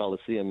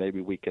Coliseum,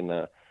 maybe we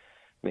can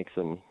make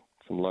some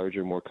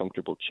larger, more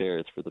comfortable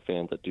chairs for the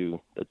fans that do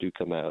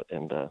come out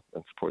and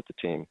support the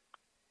team.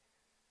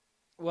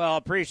 Well,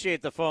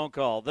 appreciate the phone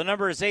call. The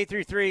number is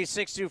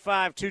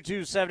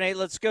 833-625-2278.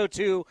 Let's go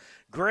to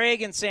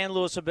Greg in San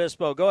Luis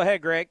Obispo. Go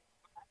ahead, Greg.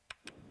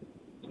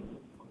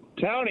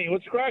 Townie,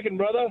 what's cracking,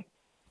 brother?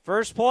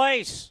 First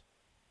place.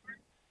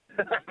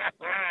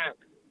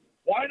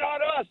 Why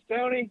not us,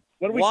 Townie?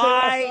 What did we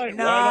Why say last night?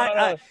 not Why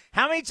not us?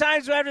 How many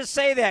times do I have to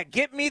say that?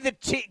 Get me the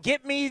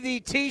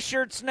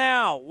T-shirts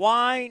now.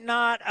 Why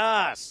not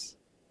us?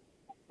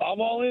 I'm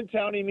all in,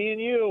 Townie, me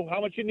and you. How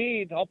much you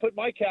need? I'll put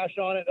my cash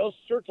on it. Those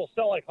shirts will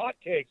sell like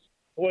hotcakes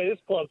the way this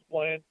club's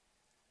playing.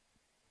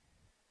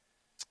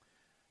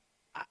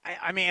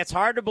 I mean, it's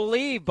hard to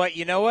believe, but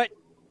you know what?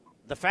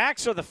 The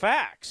facts are the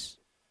facts.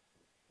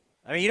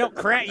 I mean, you don't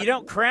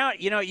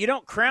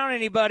crown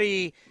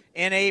anybody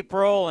in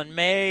April and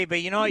May,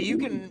 but you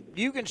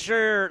can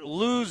sure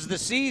lose the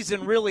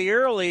season really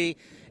early.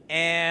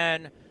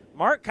 And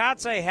Mark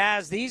Kotsay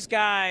has these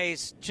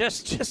guys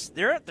just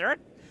they're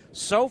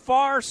so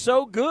far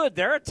so good.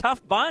 They're a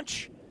tough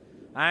bunch.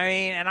 I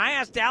mean, and I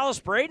asked Dallas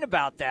Braden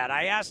about that.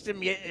 I asked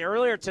him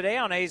earlier today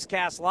on A's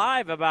Cast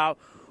Live about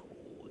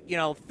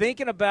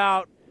thinking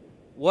about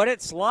what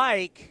it's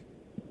like,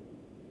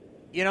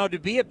 to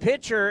be a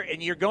pitcher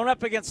and you're going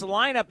up against the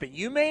lineup, and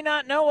you may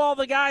not know all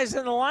the guys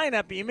in the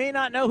lineup, and you may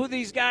not know who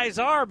these guys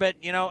are, but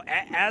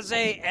as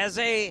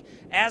a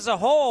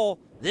whole,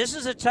 this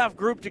is a tough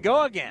group to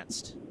go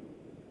against.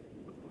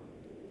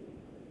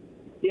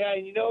 Yeah,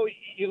 and you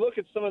look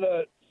at some of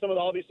the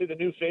obviously the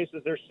new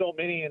faces. There's so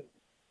many, and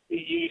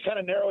you kind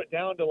of narrow it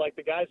down to like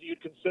the guys that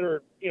you'd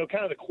consider,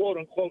 kind of the quote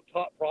unquote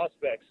top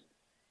prospects.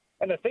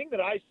 And the thing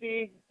that I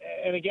see,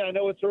 and again, I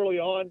know it's early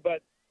on,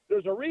 but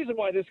there's a reason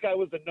why this guy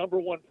was the number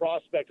one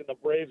prospect in the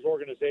Braves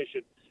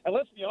organization. And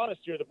let's be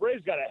honest here, the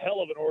Braves got a hell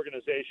of an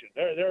organization.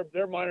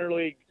 Their minor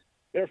league,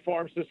 their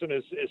farm system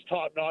is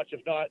top notch,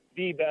 if not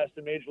the best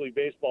in Major League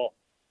Baseball.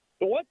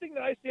 The one thing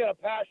that I see out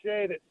of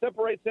Pache that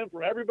separates him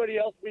from everybody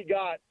else we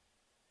got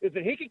is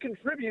that he can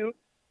contribute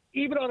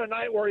even on a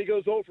night where he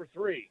goes 0 for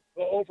 3,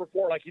 0 for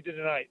 4 like he did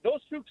tonight.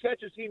 Those 2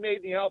 catches he made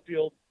in the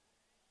outfield,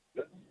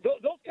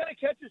 those kind of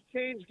catches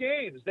change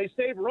games. They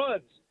save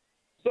runs.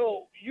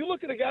 So you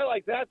look at a guy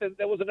like that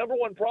was a number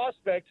one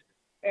prospect,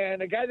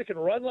 and a guy that can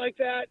run like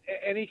that,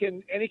 and he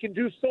can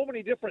do so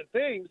many different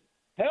things.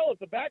 Hell, if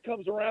the bat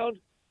comes around,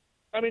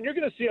 I mean, you're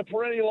going to see a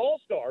perennial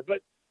all-star.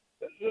 But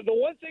the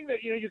one thing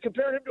that you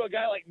compare him to a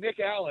guy like Nick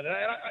Allen, and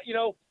I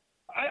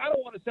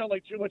don't want to sound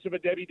like too much of a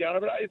Debbie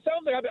Downer, but it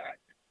sounds like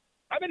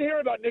I've been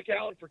hearing about Nick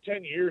Allen for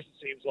 10 years. It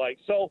seems like.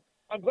 So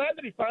I'm glad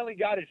that he finally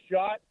got his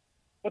shot.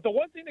 But the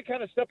one thing that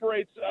kind of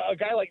separates a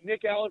guy like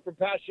Nick Allen from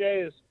Pache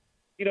is,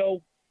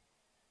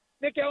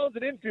 Nick Allen's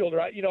an infielder.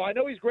 I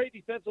know he's great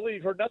defensively.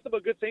 You've heard nothing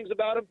but good things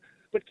about him.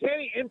 but can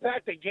he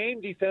impact a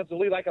game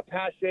defensively like a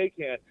Pache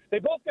can? They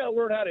both got to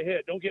learn how to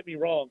hit, don't get me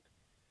wrong.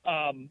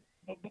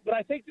 But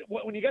I think that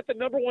when you got the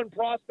number one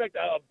prospect,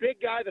 a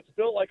big guy that's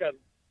built like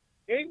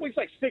he's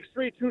like 6'3",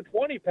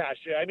 220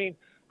 Pache. I mean,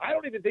 I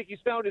don't even think he's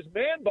found his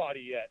man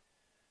body yet.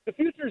 The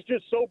future is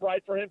just so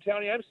bright for him,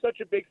 Townie. I'm such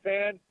a big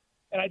fan,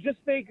 and I just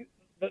think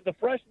the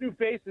fresh new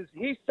faces,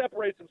 he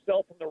separates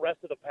himself from the rest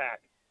of the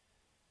pack.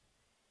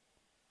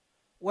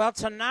 Well,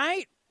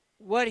 tonight,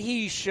 what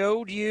he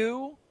showed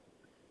you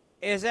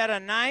is at a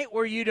night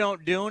where you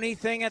don't do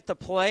anything at the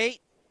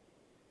plate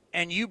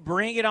and you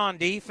bring it on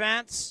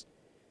defense,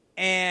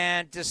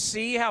 and to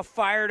see how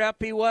fired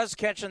up he was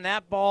catching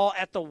that ball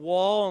at the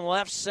wall in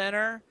left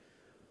center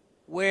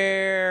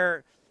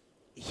where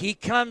he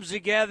comes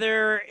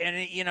together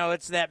and, you know,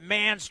 it's that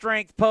man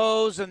strength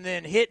pose and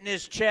then hitting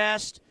his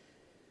chest.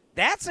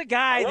 That's a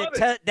guy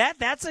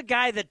that's a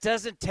guy that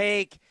doesn't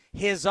take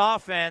his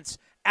offense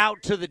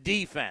out to the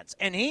defense.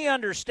 And he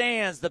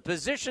understands the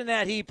position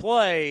that he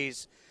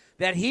plays,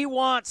 that he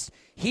wants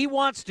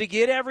to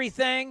get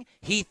everything.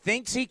 He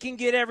thinks he can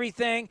get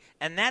everything,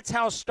 and that's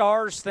how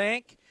stars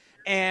think.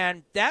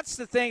 And that's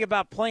the thing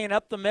about playing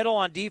up the middle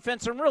on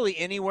defense, and really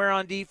anywhere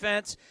on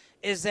defense,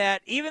 is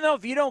that even though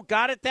if you don't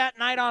got it that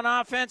night on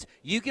offense,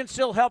 you can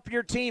still help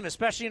your team,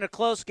 especially in a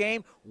close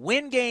game,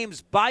 win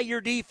games by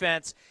your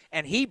defense.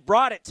 And he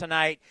brought it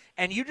tonight,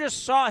 and you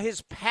just saw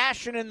his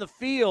passion in the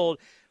field.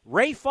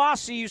 Ray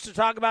Fosse used to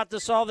talk about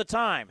this all the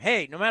time.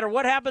 Hey, no matter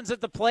what happens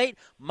at the plate,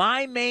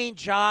 my main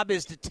job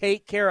is to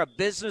take care of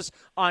business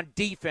on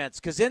defense.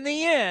 Because in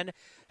the end,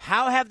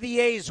 how have the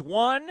A's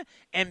won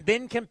and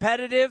been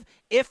competitive,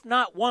 if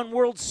not won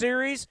World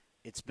Series?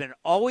 It's been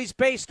always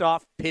based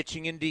off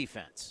pitching and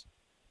defense.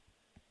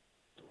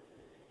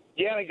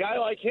 Yeah, and a guy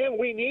like him,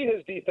 we need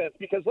his defense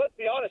because let's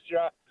be honest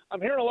here,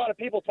 I'm hearing a lot of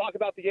people talk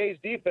about the A's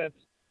defense.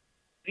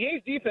 The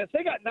A's defense,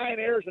 they got 9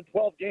 errors in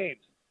 12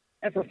 games.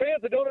 And for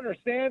fans that don't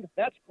understand,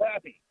 that's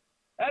crappy.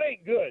 That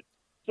ain't good.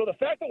 So the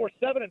fact that we're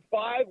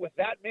 7-5 with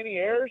that many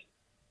errors,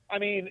 I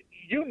mean,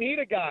 you need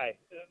a guy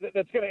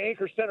that's going to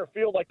anchor center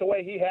field like the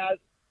way he has.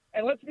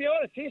 And let's be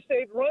honest, he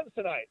saved runs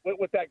tonight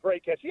with that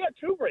great catch. He had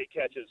 2 great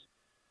catches.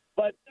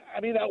 But, I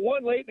mean, that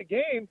one late in the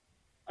game,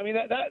 I mean,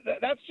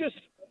 that's just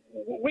 –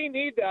 we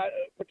need that,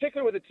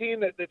 particularly with a team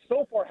that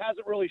so far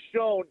hasn't really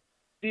shown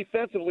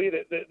defensively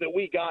that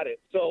we got it.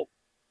 So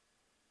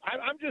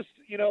I'm just,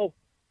 you know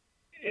 –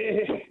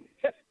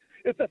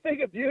 it's a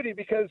thing of beauty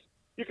because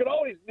you can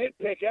always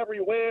nitpick every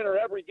win or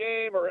every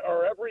game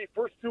or every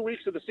first 2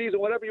 weeks of the season,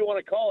 whatever you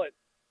want to call it.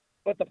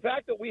 But the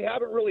fact that we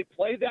haven't really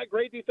played that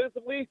great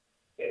defensively,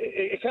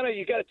 it kind of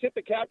you got to tip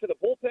the cap to the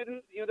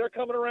bullpen. You know, they're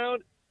coming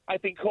around. I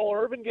think Cole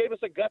Irvin gave us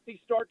a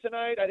gutsy start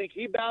tonight. I think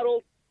he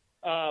battled.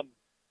 I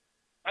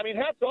mean,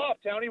 hats off,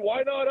 Townie.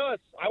 Why not us?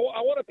 I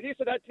want a piece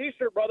of that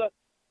T-shirt, brother.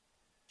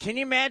 Can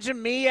you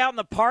imagine me out in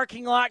the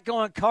parking lot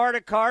going car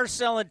to car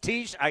selling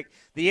T-shirts?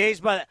 The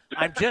A's,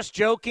 I'm just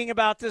joking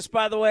about this,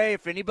 by the way.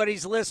 If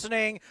anybody's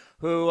listening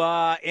who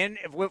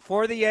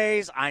for the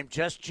A's, I'm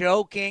just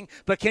joking.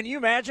 But can you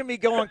imagine me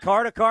going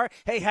car to car?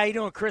 Hey, how you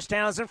doing, Chris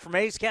Townsend from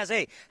A's Cast?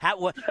 Hey,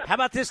 how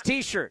about this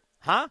T-shirt?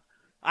 Huh?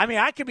 I mean,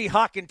 I could be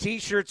hawking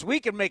T-shirts.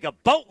 We could make a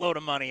boatload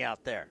of money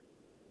out there.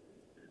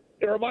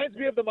 It reminds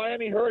me of the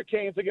Miami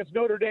Hurricanes against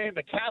Notre Dame,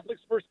 the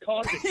Catholics versus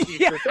Convicts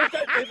T-shirt. Those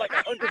guys made like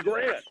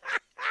 $100,000.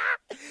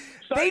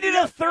 They did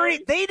a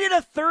 30. They did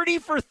a 30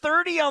 for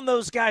 30 on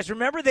those guys.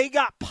 Remember, they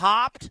got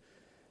popped.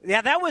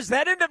 Yeah, that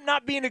ended up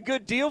not being a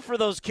good deal for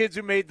those kids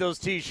who made those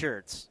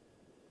T-shirts.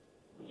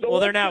 So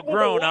well, they're now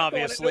grown,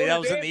 obviously. That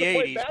was in the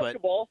 80s,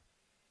 but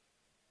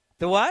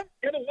the what?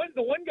 Yeah,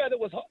 the one guy that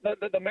was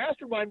the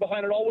mastermind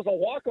behind it all was a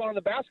walk-on on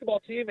the basketball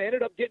team. And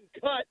ended up getting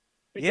cut.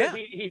 Because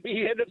he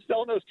ended up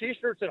selling those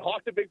T-shirts and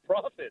hawked a big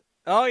profit.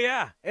 Oh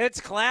yeah,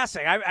 it's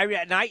classic.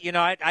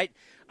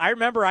 I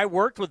remember I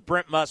worked with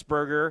Brent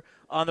Musburger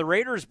on the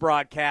Raiders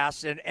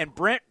broadcast, and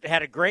Brent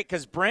had a great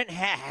because Brent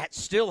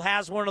still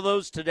has one of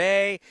those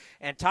today,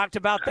 and talked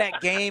about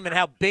that game and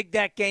how big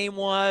that game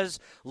was.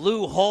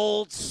 Lou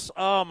Holtz,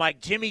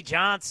 Jimmy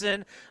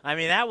Johnson. I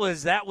mean, that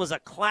was a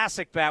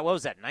classic bat. What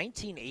was that?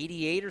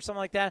 1988 or something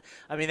like that.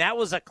 I mean, that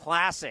was a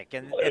classic,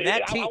 and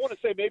that team. I want to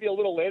say maybe a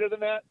little later than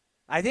that.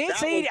 I think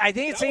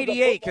it's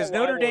 88 because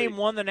Notre Dame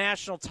won the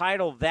national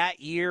title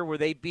that year where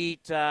they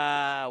beat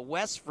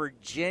West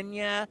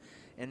Virginia,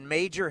 and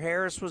Major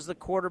Harris was the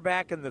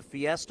quarterback in the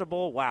Fiesta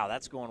Bowl. Wow,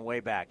 that's going way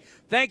back.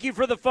 Thank you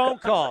for the phone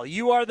call.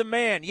 You are the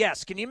man.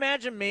 Yes, can you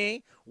imagine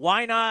me?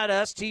 Why not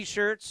us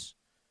T-shirts?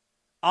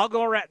 I'll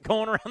go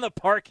going around the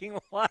parking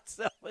lot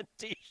selling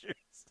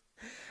T-shirts.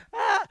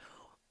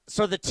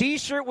 So the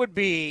T-shirt would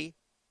be,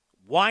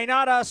 why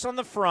not us on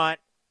the front?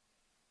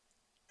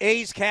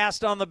 A's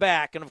Cast on the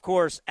back, and, of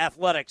course,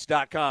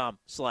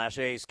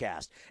 athletics.com/A's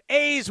Cast.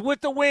 A's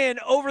with the win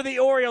over the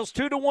Orioles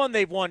 2-1.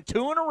 They've won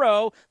 2 in a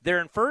row.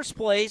 They're in first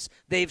place.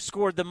 They've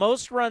scored the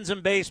most runs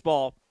in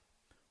baseball.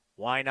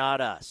 Why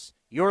not us?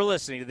 You're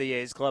listening to the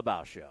A's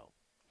Clubhouse Show.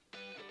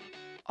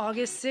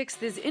 August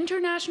 6th is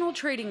International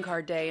Trading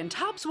Card Day, and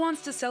Topps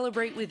wants to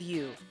celebrate with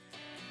you.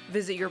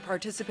 Visit your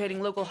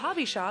participating local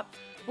hobby shop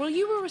where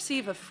you will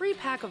receive a free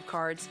pack of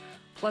cards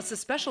plus a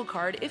special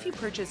card if you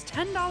purchase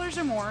 $10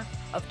 or more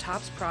of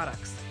Topps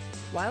products,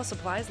 while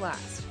supplies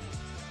last.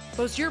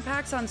 Post your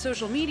packs on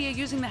social media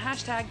using the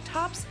hashtag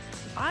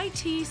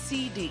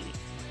ToppsITCD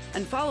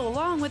and follow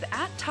along with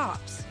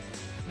 @Topps.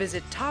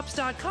 Visit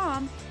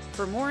Topps.com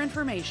for more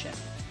information.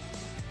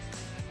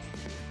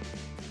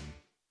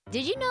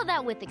 Did you know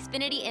that with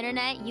Xfinity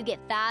Internet, you get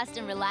fast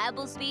and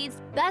reliable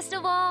speeds? Best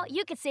of all,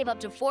 you could save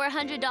up to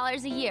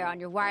 $400 a year on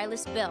your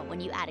wireless bill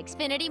when you add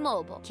Xfinity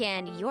Mobile.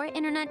 Can your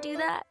internet do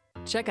that?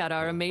 Check out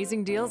our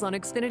amazing deals on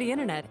Xfinity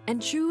Internet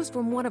and choose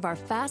from one of our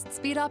fast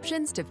speed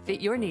options to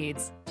fit your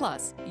needs.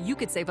 Plus, you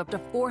could save up to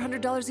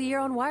 $400 a year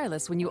on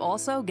wireless when you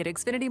also get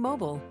Xfinity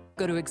Mobile.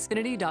 Go to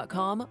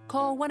Xfinity.com,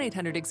 call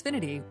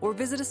 1-800-XFINITY, or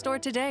visit a store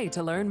today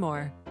to learn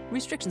more.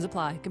 Restrictions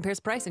apply.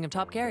 Compares pricing of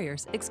top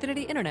carriers.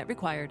 Xfinity Internet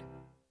required.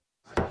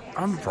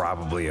 I'm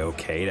probably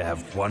okay to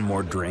have one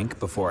more drink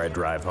before I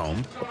drive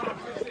home.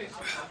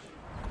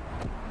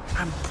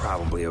 I'm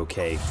probably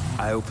okay.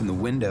 I open the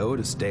window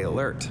to stay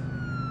alert.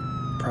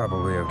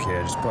 Probably okay.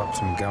 I just popped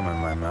some gum in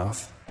my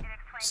mouth.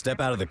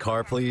 Step out of the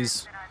car,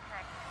 please.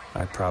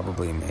 I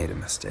probably made a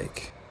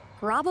mistake.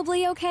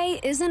 Probably okay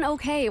isn't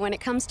okay when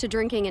it comes to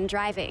drinking and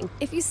driving.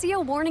 If you see a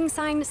warning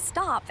sign,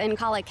 stop and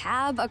call a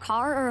cab, a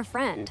car, or a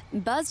friend.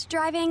 Buzzed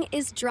driving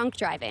is drunk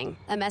driving.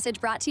 A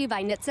message brought to you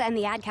by NHTSA and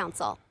the Ad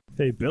Council.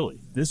 Hey, Billy,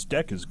 this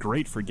deck is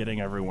great for getting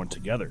everyone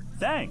together.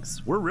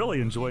 Thanks. We're really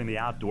enjoying the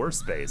outdoor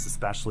space,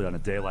 especially on a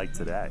day like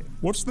today.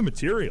 What's the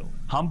material?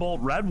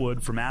 Humboldt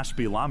Redwood from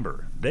Ashby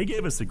Lumber. They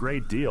gave us a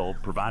great deal,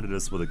 provided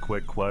us with a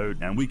quick quote,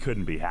 and we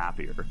couldn't be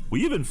happier.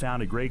 We even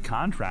found a great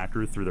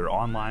contractor through their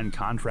online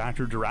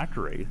contractor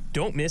directory.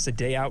 Don't miss a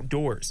day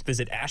outdoors.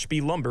 Visit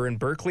Ashby Lumber in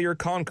Berkeley or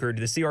Concord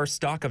to see our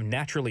stock of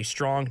naturally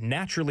strong,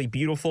 naturally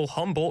beautiful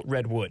Humboldt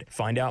Redwood.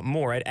 Find out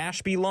more at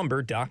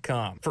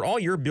ashbylumber.com for all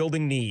your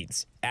building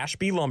needs.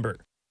 Ashby Lumber.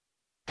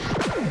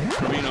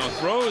 Trevino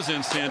throws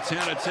and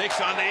Santana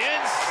takes on the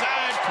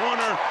inside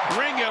corner.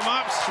 Ring him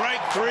up. Strike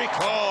 3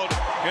 called,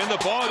 and the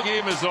ball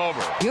game is over.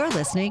 You're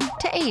listening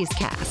to A's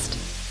Cast.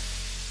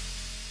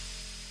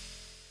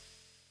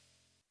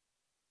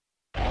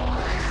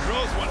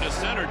 Throws one to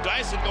center.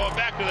 Dyson going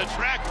back to the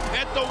track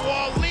at the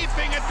wall,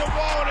 leaping at the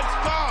wall, and it's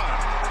gone.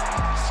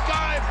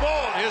 Sky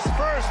Bolt, his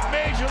first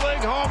major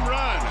league home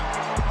run.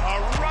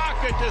 A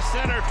rocket to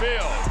center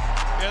field.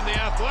 And the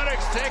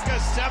Athletics take a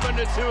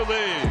 7-2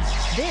 lead.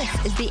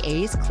 This is the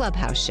A's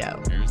Clubhouse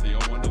Show. Here's the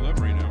 0-1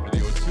 delivery now, or the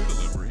 0-2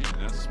 delivery.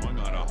 And that's swung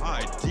on a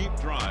high, deep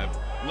drive.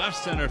 Left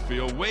center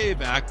field, way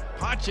back.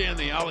 Pache in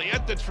the alley,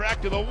 at the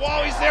track to the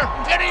wall. He's there,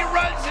 and he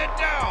runs it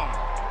down.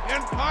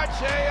 And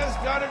Pache has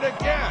done it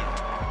again.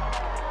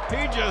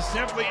 He just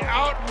simply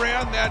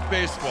outran that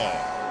baseball.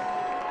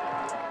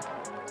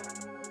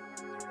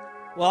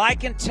 Well, I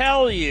can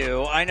tell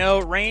you, I know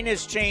rain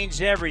has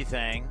changed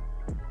everything.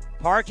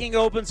 Parking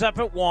opens up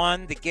at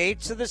 1. The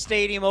gates of the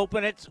stadium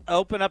open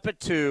up at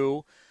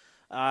 2.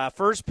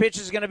 First pitch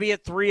is going to be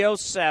at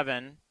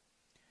 3:07.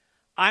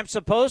 I'm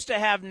supposed to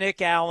have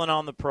Nick Allen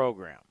on the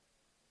program.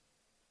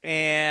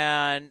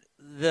 And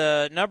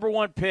the number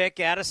 1 pick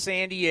out of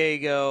San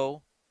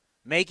Diego,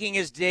 making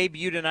his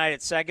debut tonight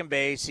at second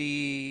base.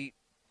 He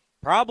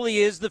probably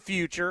is the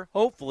future,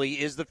 hopefully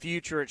is the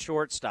future at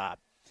shortstop.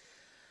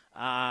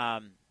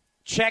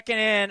 Checking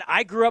in,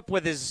 I grew up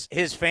with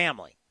his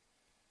family.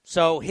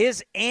 So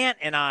his aunt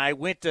and I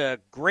went to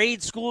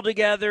grade school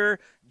together,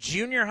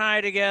 junior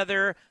high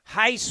together,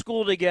 high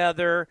school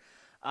together.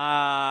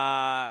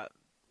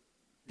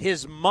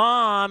 His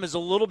mom is a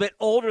little bit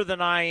older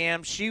than I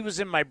am. She was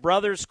in my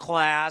brother's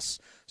class,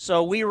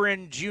 so we were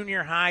in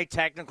junior high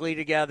technically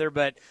together,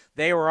 but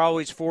they were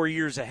always 4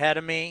 years ahead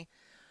of me.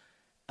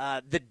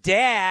 The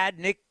dad,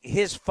 Nick,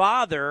 his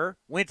father,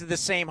 went to the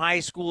same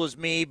high school as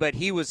me, but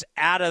he was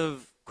out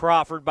of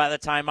Crawford by the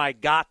time I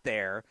got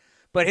there.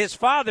 But his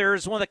father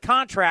is one of the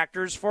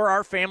contractors for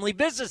our family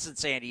business in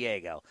San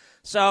Diego.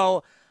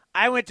 So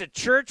I went to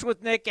church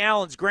with Nick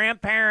Allen's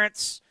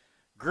grandparents,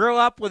 grew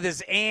up with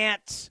his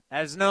aunt.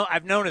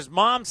 I've known his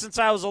mom since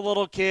I was a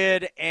little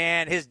kid,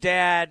 and his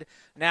dad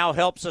now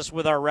helps us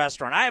with our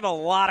restaurant. I have a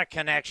lot of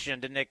connection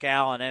to Nick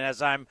Allen, and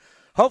as I'm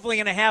hopefully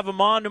going to have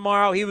him on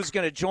tomorrow, he was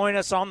going to join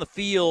us on the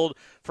field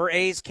for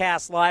A's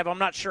Cast Live. I'm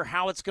not sure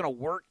how it's going to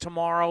work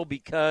tomorrow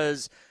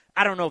because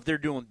I don't know if they're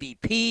doing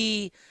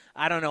BP.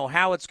 I don't know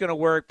how it's going to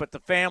work, but the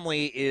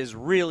family is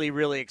really,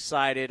 really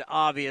excited,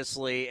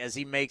 obviously, as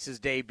he makes his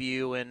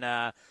debut.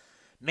 And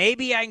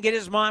maybe I can get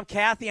his mom,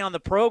 Kathy, on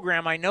the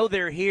program. I know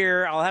they're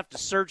here. I'll have to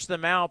search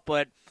them out,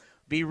 but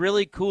be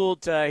really cool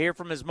to hear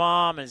from his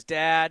mom, his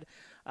dad.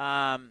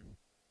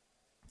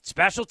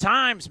 Special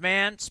times,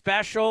 man.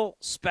 Special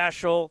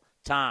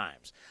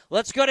times.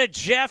 Let's go to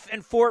Jeff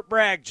in Fort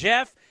Bragg.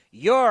 Jeff,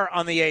 you're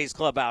on the A's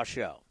Clubhouse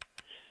Show.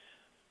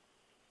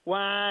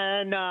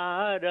 Why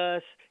not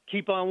us?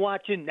 Keep on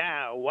watching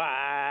now.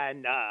 Why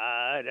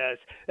not us?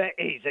 The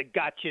A's have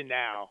got you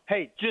now.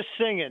 Hey, just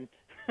singing.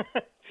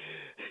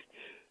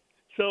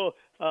 So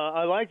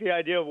I like the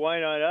idea of why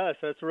not us.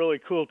 That's a really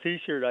cool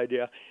T-shirt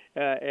idea.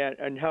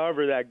 and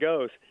however that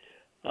goes.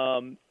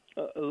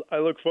 I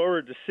look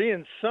forward to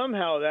seeing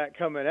somehow that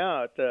coming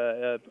out,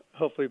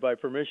 hopefully by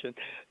permission,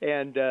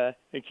 and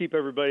keep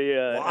everybody.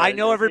 Well, I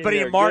know everybody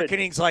in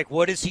marketing's good. like,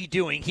 "What is he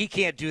doing? He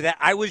can't do that."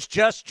 I was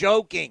just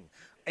joking.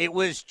 It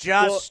was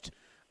just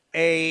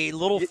a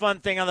little fun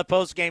thing on the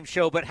post-game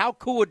show. But how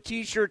cool would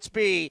T-shirts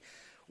be?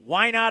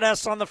 Why not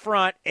us on the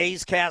front,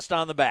 A's Cast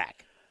on the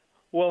back?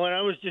 Well, and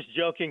I was just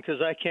joking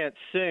because I can't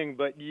sing,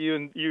 but you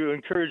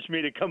encouraged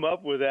me to come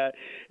up with that,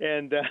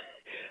 and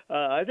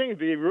I think it'd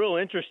be real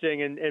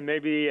interesting, and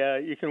maybe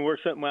you can work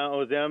something out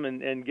with them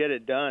and get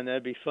it done.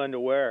 That'd be fun to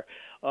wear.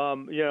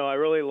 I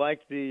really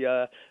like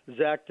the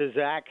Zach to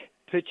Zach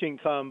pitching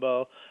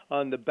combo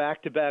on the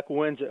back-to-back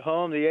wins at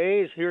home. The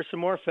A's, here's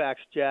some more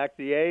facts, Jack.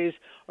 The A's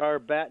are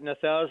batting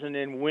 1,000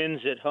 in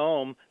wins at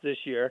home this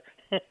year.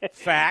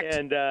 Fact.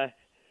 And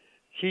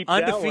keep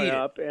undefeated. That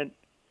one up. And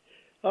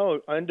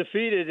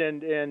undefeated,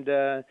 and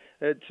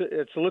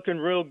it's looking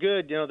real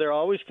good. They're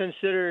always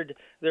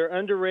they're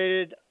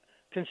underrated,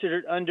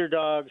 considered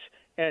underdogs,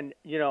 and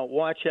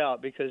watch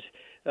out because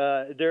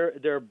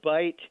their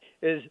bite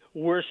is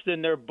worse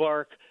than their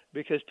bark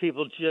because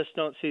people just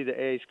don't see the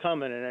A's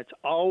coming, and it's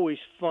always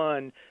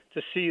fun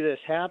to see this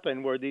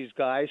happen where these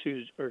guys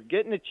who are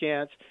getting a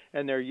chance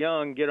and they're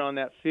young get on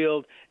that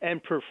field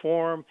and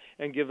perform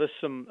and give us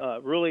some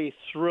really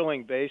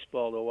thrilling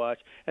baseball to watch.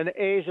 And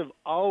the A's have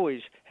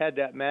always had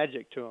that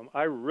magic to them.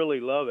 I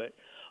really love it.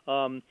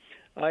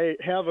 I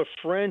have a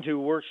friend who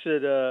works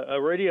at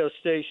a radio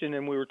station,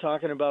 and we were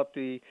talking about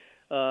the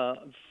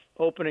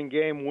opening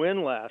game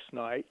win last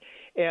night.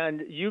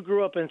 And you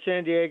grew up in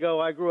San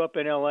Diego, I grew up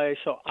in L.A.,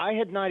 so I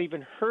had not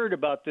even heard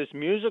about this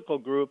musical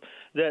group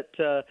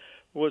that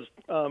was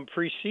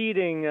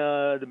preceding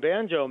the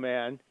Banjo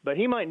Man, but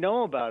he might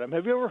know about him.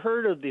 Have you ever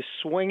heard of the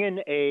Swingin'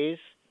 A's?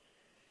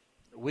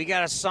 We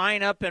got a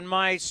sign up in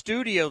my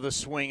studio, the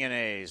Swingin'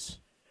 A's.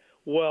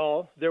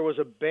 Well, there was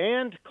a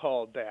band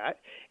called that,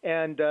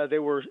 and they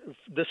were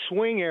the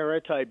swing era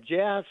type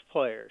jazz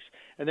players.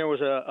 And there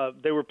was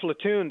they were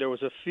platoon. There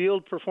was a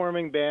field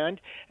performing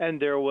band, and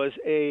there was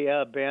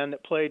a band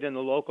that played in the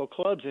local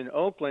clubs in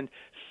Oakland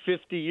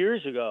 50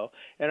 years ago.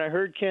 And I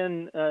heard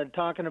Ken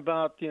talking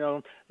about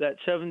that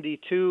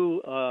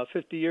 72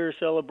 50-year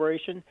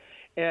celebration.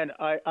 And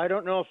I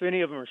don't know if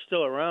any of them are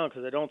still around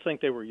because I don't think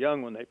they were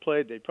young when they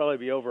played. They'd probably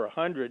be over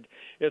 100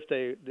 if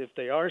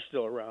they are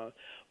still around.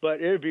 But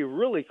it would be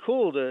really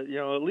cool to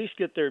at least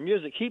get their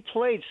music. He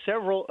played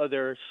several of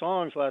their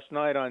songs last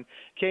night on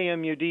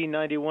KMUD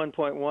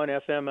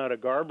 91.1 FM out of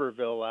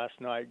Garberville last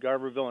night,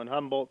 Garberville in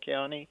Humboldt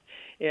County,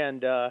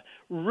 and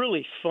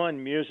really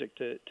fun music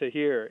to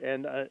hear.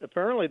 And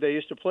apparently they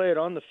used to play it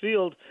on the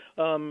field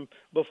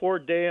before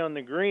Day on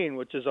the Green,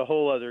 which is a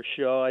whole other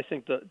show. I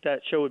think that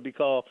show would be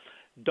called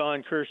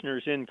Don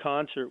Kirshner's In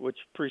Concert, which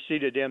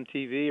preceded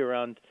MTV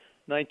around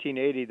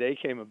 1980. They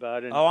came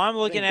about. And I'm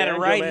looking at it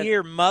right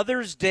here.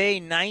 Mother's Day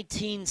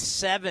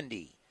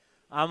 1970.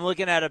 I'm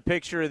looking at a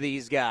picture of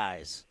these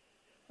guys.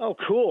 Oh,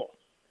 cool.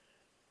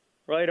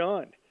 Right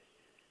on.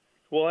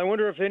 Well, I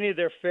wonder if any of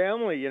their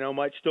family,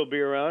 might still be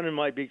around and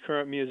might be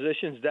current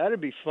musicians.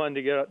 That'd be fun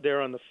to get out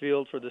there on the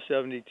field for the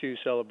 72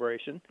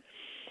 celebration.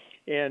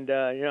 And,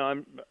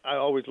 I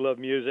always love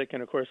music.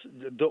 And, of course,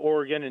 the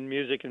organ and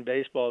music and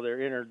baseball, they're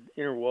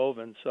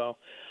interwoven. So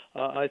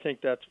I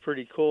think that's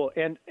pretty cool.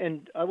 And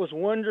I was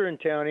wondering,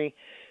 Townie,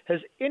 has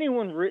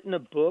anyone written a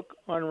book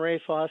on Ray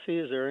Fosse?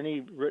 Is there any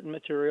written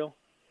material?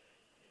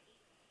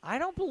 I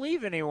don't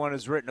believe anyone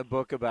has written a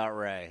book about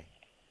Ray.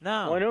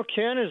 No. Well, I know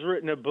Ken has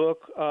written a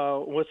book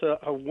with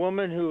a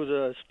woman who was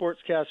a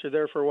sportscaster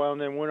there for a while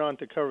and then went on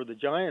to cover the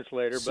Giants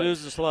later.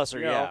 Susan Slusser,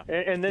 yeah.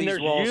 And then These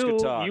there's walls could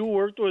talk. You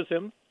worked with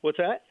him. What's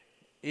that?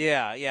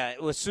 Yeah.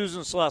 It was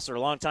Susan Slusser,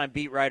 longtime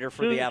beat writer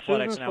for the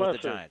Athletics, now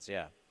with the Giants,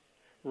 yeah.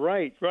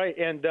 Right.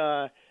 And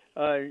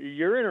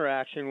your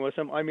interaction with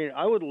him, I mean,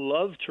 I would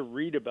love to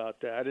read about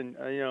that. And,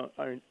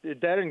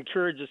 that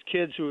encourages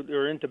kids who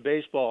are into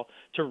baseball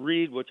to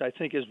read, which I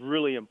think is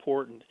really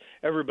important.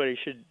 Everybody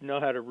should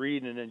know how to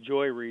read and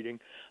enjoy reading.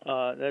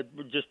 That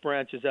just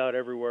branches out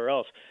everywhere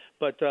else.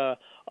 But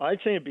I'd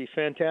say it'd be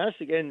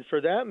fantastic. And for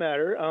that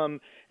matter,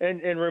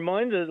 and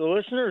remind the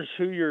listeners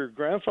who your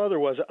grandfather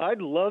was.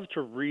 I'd love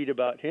to read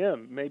about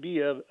him. Maybe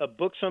a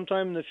book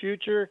sometime in the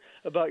future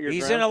about your grandfather.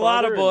 He's in a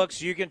lot of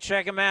books. You can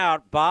check him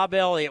out. Bob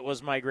Elliott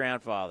was my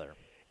grandfather.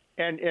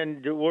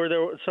 And were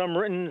there some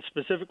written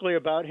specifically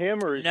about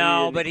him, or is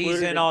no? But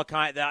he's in all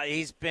kind.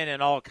 He's been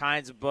in all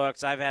kinds of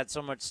books. I've had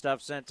so much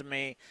stuff sent to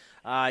me.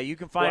 You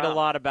can find a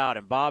lot about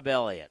him, Bob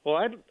Elliott.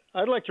 Well,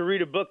 I'd like to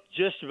read a book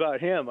just about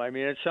him. I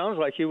mean, it sounds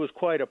like he was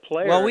quite a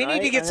player. Well, we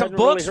need to get some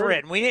books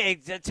written. We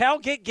need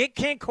get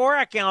Ken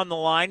Korach on the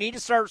line. He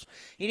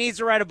needs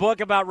to write a book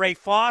about Ray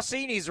Fosse.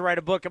 He needs to write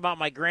a book about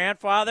my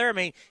grandfather. I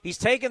mean, he's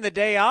taking the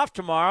day off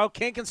tomorrow.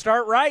 Ken can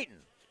start writing.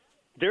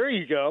 There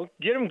you go.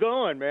 Get him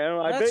going, man.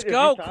 Let's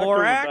go,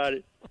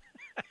 Korach.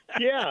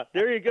 Yeah,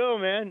 there you go,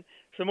 man.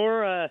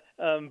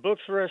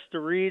 books for us to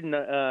read, and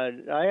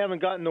I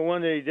haven't gotten the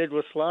one that he did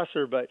with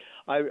Schlosser, but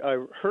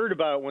I heard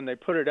about it when they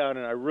put it out,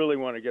 and I really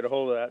want to get a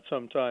hold of that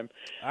sometime.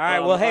 All right,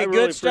 well, hey,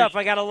 good stuff.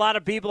 I got a lot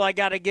of people I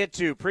got to get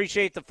to.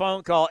 Appreciate the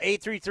phone call,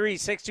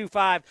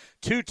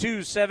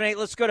 833-625-2278.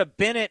 Let's go to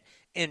Bennett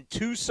in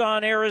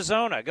Tucson,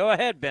 Arizona. Go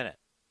ahead, Bennett.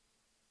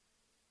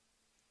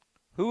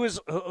 Who?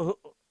 Oh,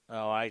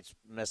 I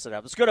messed it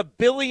up. Let's go to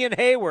Billy in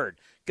Hayward.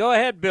 Go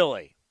ahead,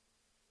 Billy.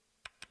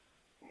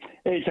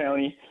 Hey,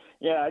 Tony.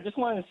 Yeah, I just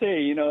wanted to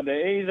say, the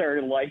A's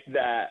are like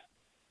that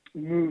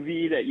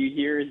movie that you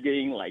hear is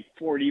getting like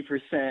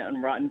 40%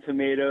 on Rotten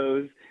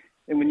Tomatoes.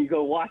 And when you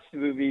go watch the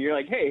movie, you're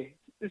like, hey,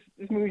 this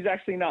movie's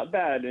actually not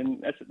bad.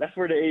 And that's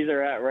where the A's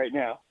are at right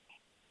now.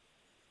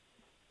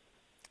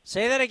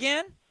 Say that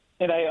again?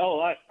 And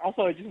I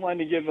just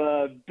wanted to give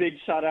a big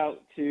shout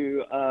out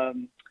to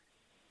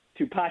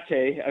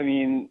Pache. I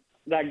mean,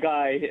 that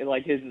guy,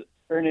 like his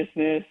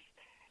earnestness,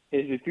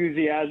 his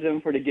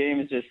enthusiasm for the game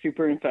is just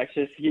super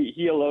infectious.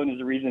 He alone is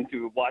the reason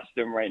to watch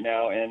them right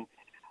now. And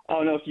I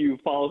don't know if you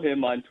follow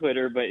him on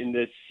Twitter, but in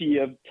the sea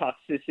of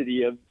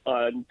toxicity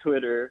on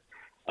Twitter,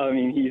 I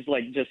mean, he's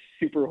like just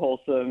super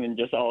wholesome and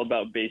just all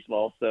about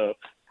baseball. So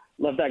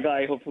love that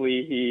guy.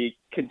 Hopefully he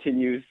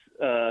continues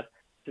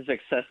his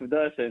success with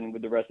us and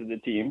with the rest of the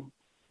team.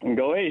 And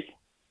go A's.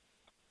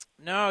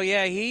 No,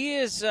 yeah, he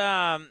is.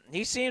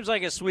 He seems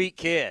like a sweet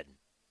kid.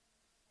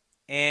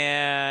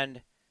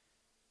 And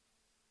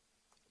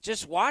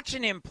just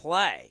watching him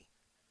play,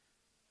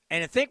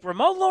 and I think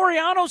Ramon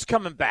Laureano's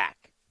coming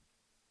back.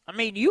 I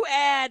mean, you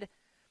want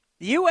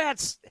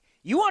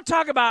to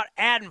talk about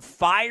adding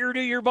fire to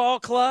your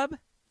ball club?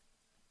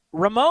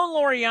 Ramon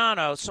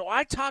Laureano. So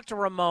I talked to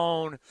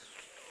Ramon,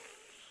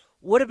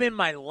 would have been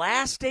my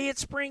last day at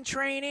spring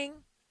training,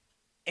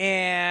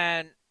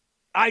 and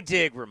I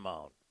dig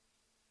Ramon.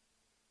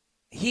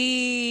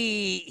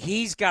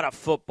 He's got a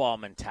football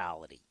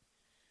mentality.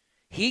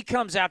 He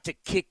comes out to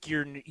kick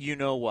your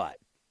you-know-what.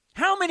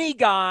 How many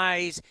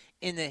guys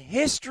in the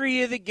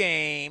history of the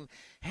game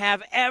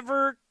have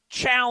ever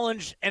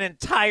challenged an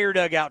entire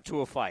dugout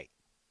to a fight?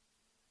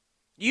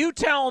 You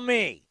tell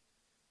me.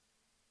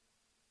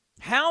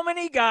 How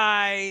many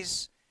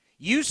guys,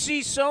 you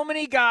see so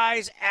many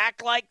guys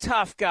act like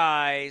tough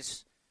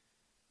guys,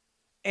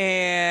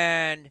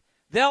 and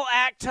they'll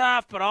act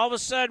tough, but all of a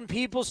sudden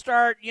people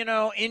start,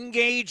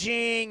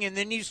 engaging, and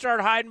then you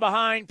start hiding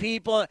behind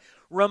people.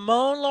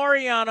 Ramon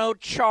Laureano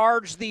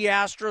charged the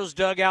Astros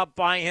dugout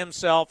by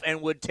himself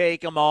and would take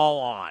them all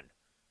on.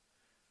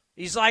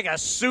 He's like a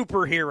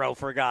superhero,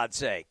 for God's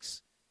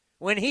sakes.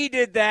 When he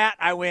did that,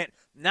 I went,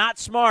 not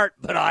smart,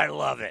 but I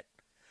love it.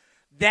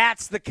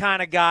 That's the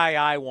kind of guy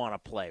I want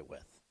to play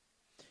with.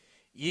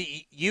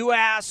 You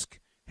ask,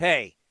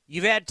 hey,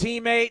 you've had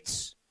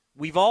teammates.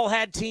 We've all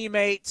had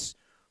teammates.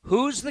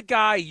 Who's the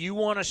guy you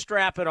want to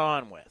strap it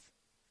on with?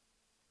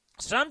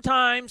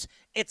 Sometimes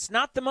it's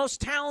not the most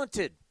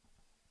talented.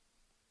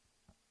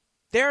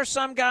 There are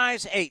some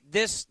guys, hey,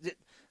 this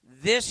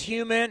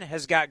human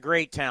has got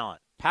great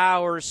talent.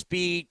 Power,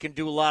 speed, can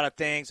do a lot of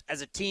things.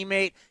 As a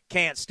teammate,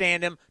 can't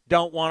stand him,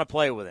 don't want to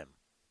play with him.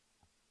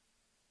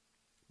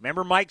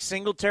 Remember Mike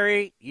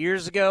Singletary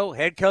years ago,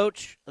 head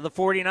coach of the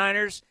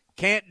 49ers?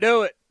 Can't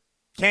do it.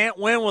 Can't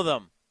win with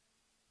him.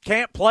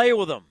 Can't play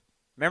with him.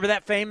 Remember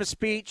that famous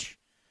speech?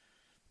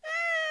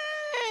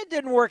 It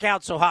didn't work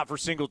out so hot for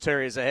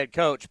Singletary as a head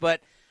coach,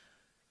 but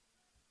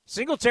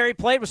Singletary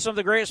played with some of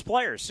the greatest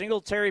players.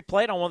 Singletary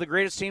played on one of the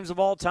greatest teams of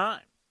all time,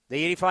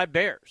 the 85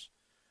 Bears.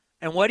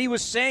 And what he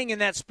was saying in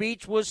that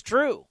speech was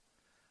true.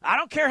 I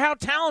don't care how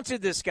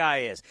talented this guy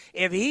is.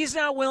 If he's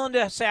not willing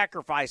to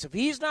sacrifice, if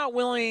he's not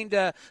willing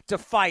to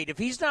fight, if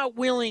he's not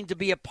willing to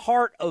be a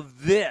part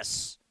of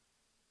this,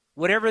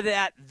 whatever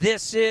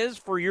this is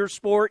for your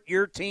sport,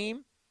 your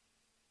team,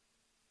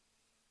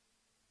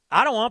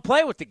 I don't want to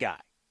play with the guy.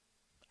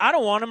 I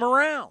don't want him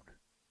around.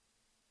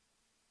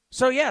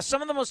 So, yeah,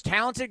 some of the most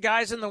talented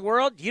guys in the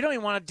world, you don't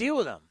even want to deal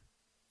with them.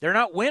 They're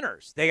not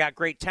winners. They got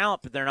great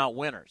talent, but they're not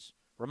winners.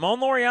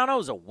 Ramon Laureano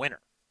is a winner.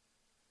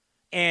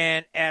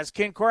 And as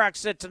Ken Korach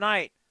said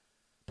tonight,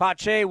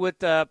 Pache with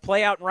the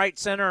play out in right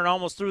center and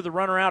almost threw the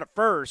runner out at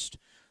first,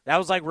 that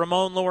was like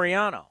Ramon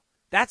Laureano.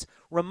 That's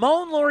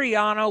Ramon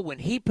Laureano when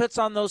he puts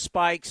on those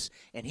spikes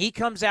and he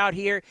comes out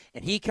here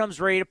and he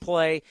comes ready to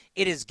play.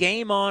 It is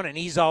game on, and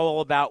he's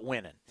all about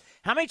winning.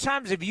 How many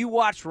times have you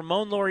watched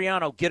Ramon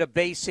Laureano get a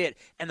base hit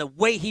and the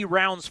way he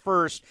rounds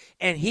first,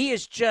 and he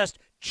is just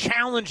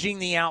challenging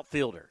the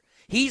outfielder?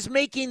 He's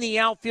making the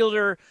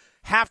outfielder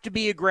have to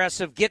be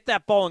aggressive, get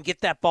that ball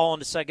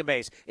into second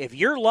base. If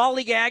you're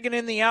lollygagging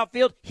in the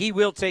outfield, he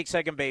will take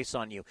second base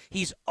on you.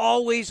 He's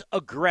always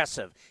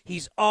aggressive.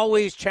 He's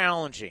always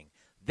challenging.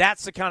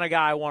 That's the kind of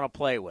guy I want to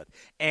play with.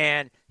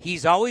 And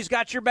he's always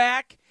got your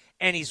back,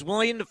 and he's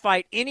willing to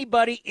fight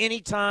anybody,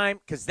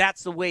 anytime, because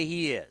that's the way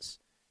he is.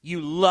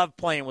 You love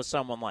playing with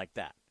someone like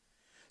that.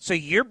 So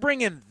you're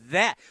bringing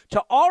that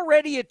to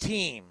already a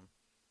team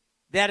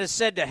that has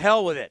said to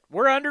hell with it.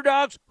 We're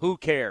underdogs. Who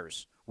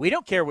cares? We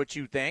don't care what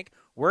you think.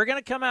 We're going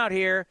to come out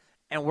here,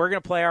 and we're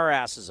going to play our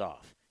asses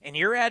off. And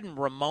you're adding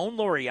Ramon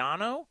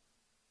Laureano?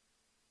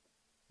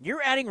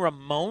 You're adding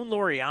Ramon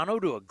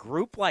Laureano to a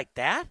group like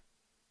that?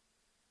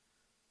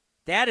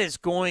 That is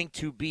going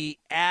to be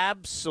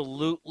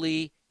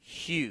absolutely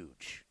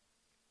huge.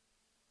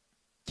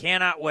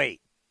 Cannot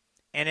wait.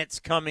 And it's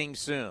coming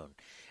soon.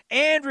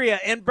 Andrea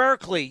in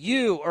Berkeley,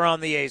 you are on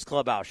the A's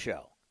Clubhouse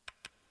Show.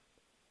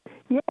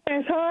 Yes.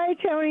 Hi,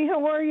 Tony.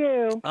 How are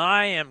you?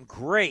 I am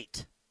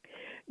great.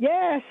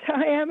 Yes,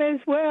 I am as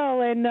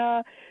well. And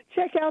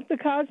check out the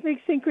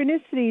Cosmic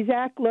Synchronicity.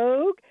 Zach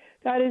Logue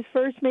got his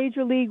first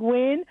Major League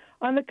win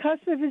on the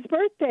cusp of his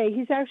birthday.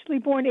 He's actually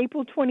born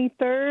April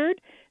 23rd,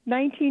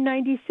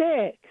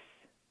 1996.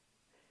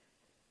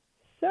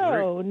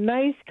 So,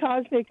 nice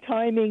cosmic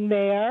timing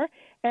there.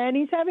 And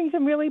he's having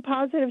some really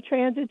positive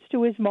transits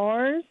to his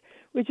Mars,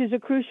 which is a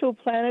crucial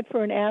planet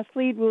for an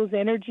athlete, rules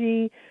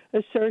energy,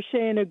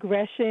 assertion,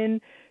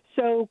 aggression.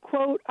 So,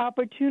 quote,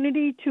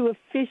 opportunity to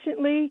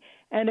efficiently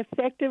and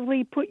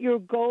effectively put your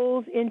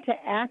goals into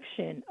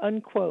action,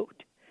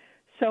 unquote.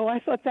 So I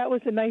thought that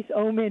was a nice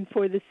omen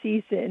for the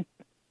season.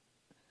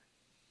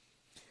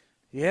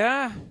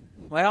 Yeah.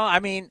 Well, I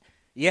mean,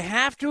 you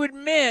have to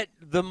admit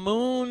the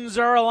moons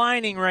are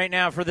aligning right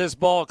now for this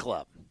ball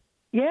club.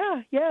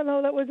 Yeah,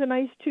 no, that was a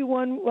nice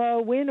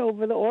 2-1 win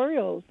over the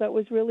Orioles. That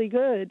was really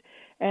good.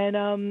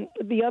 And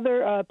the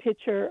other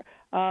pitcher,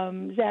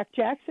 Zach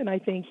Jackson, I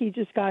think, he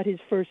just got his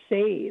first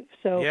save.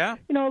 So, yeah.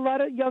 A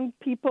lot of young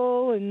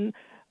people and,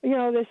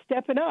 they're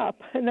stepping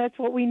up, and that's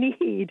what we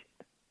need.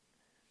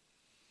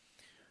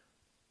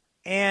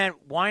 And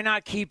why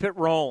not keep it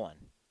rolling?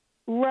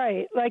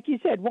 Right. Like you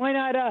said, why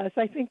not us?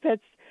 I think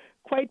that's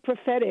quite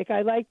prophetic.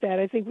 I like that.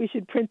 I think we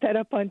should print that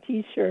up on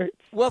T-shirts.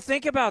 Well,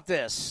 think about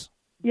this.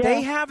 Yeah.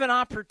 They have an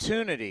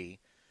opportunity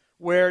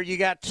where you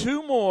got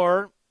two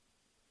more,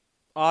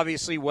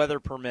 obviously weather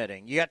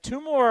permitting. You got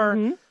two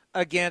more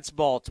against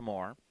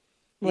Baltimore.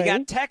 You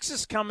got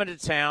Texas coming to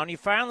town. You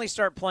finally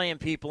start playing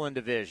people in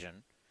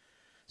division.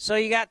 So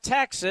you got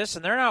Texas,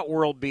 and they're not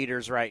world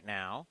beaters right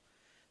now.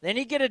 Then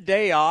you get a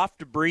day off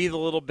to breathe a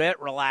little bit,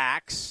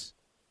 relax.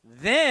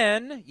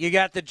 Then you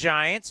got the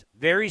Giants,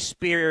 very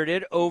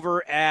spirited,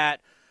 over at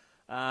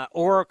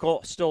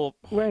Oracle, still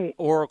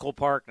Oracle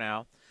Park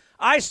now.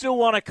 I still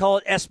want to call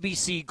it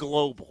SBC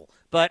Global,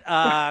 but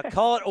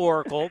call it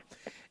Oracle.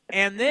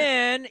 And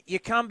then you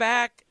come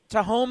back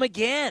to home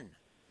again.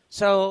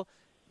 So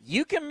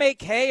you can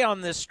make hay on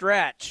this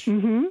stretch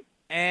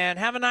and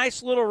have a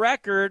nice little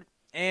record.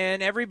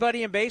 And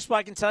everybody in baseball,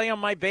 I can tell you on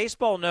my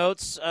baseball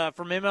notes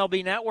from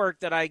MLB Network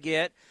that I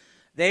get,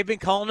 they've been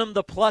calling them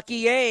the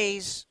Plucky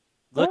A's.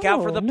 Look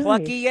out for the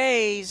Plucky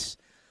A's.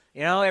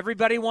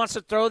 Everybody wants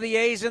to throw the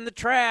A's in the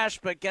trash,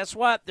 but guess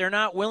what? They're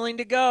not willing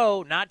to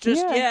go, not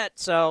just yet.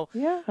 So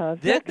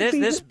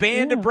this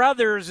band of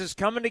brothers is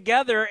coming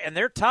together, and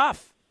they're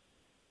tough.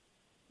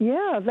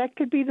 Yeah, that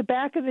could be the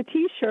back of the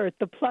T-shirt,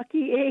 the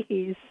Plucky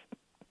A's.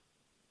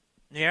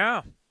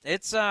 Yeah.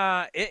 It's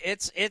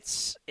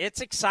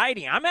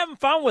exciting. I'm having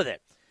fun with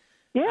it.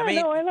 Yeah,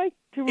 I like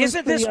to root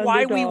Isn't for this the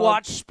why we underdog.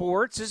 watch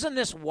sports? Isn't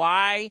this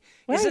why?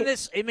 Right. Isn't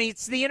this? I mean,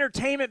 it's the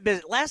entertainment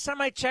business. Last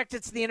time I checked,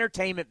 it's the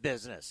entertainment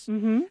business.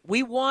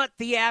 We want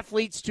the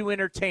athletes to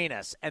entertain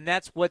us, and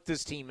that's what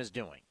this team is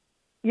doing.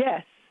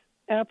 Yes,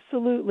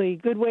 absolutely.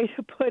 Good way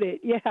to put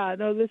it. Yeah,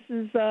 no, this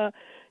is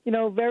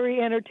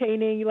very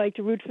entertaining. You like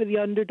to root for the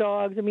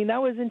underdogs. I mean,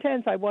 that was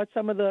intense. I watched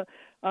some of the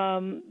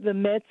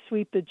Mets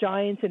sweep the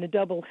Giants in a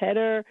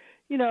doubleheader.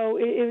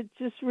 It's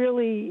just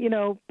really,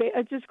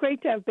 it's just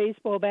great to have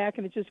baseball back,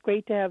 and it's just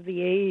great to have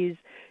the A's,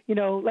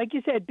 like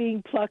you said,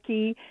 being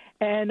plucky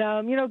and,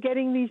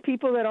 getting these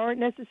people that aren't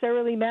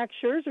necessarily Max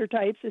Scherzer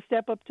types to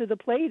step up to the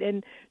plate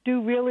and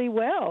do really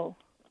well.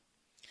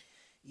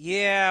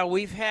 Yeah,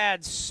 we've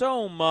had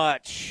so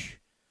much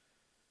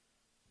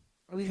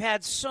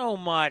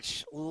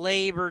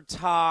labor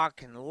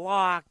talk and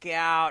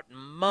lockout and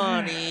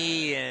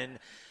money and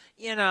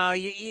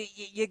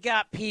you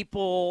got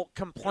people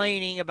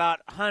complaining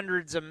about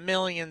hundreds of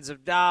millions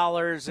of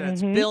dollars, and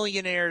it's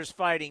billionaires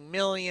fighting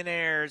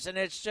millionaires, and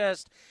it's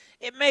just,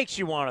 it makes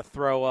you want to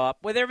throw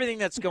up with everything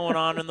that's going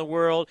on in the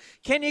world.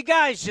 Can you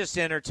guys just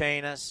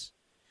entertain us?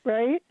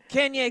 Right?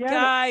 Can you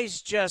guys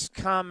just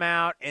come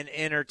out and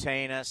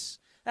entertain us?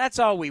 That's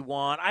all we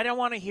want. I don't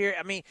want to hear.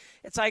 I mean,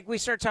 it's like we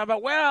start talking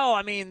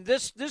about,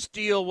 this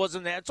deal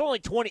wasn't that. It's only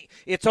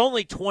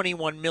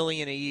 $21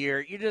 million a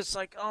year. You're just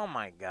like, oh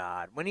my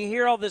God. When you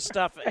hear all this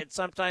stuff,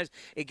 sometimes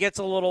it gets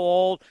a little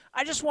old.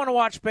 I just want to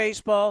watch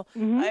baseball.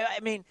 I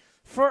mean,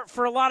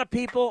 for a lot of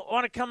people, I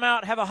want to come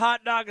out, have a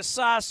hot dog, a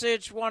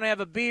sausage, want to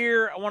have a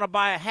beer, I want to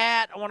buy a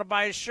hat, I want to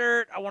buy a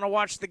shirt, I want to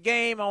watch the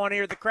game, I want to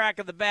hear the crack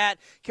of the bat.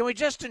 Can we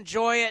just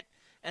enjoy it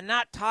and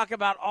not talk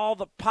about all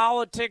the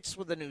politics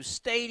with the new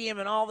stadium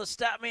and all the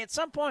stuff? I mean, at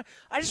some point,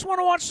 I just want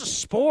to watch the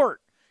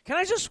sport. Can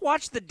I just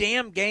watch the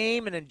damn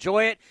game and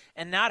enjoy it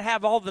and not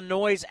have all the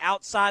noise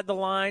outside the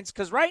lines?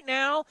 Because right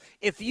now,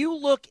 if you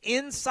look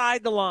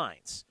inside the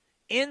lines,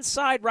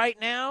 right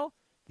now,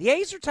 the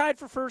A's are tied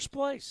for first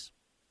place.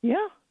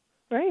 Yeah,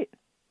 right.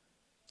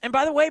 And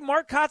by the way,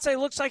 Mark Kotsay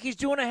looks like he's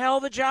doing a hell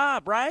of a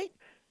job, right?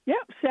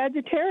 Yep,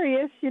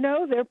 Sagittarius,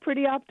 they're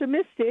pretty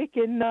optimistic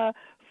and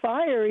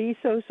fiery,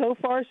 so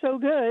far so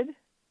good.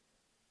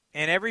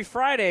 And every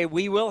Friday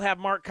we will have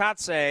Mark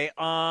Kotsay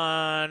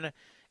on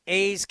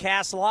A's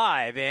Cast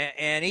Live,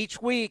 and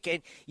each week,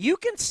 and you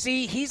can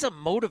see he's a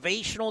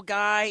motivational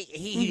guy.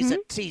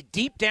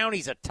 Deep down,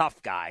 he's a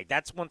tough guy.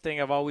 That's one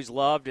thing I've always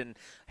loved and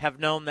have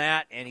known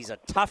that, and he's a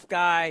tough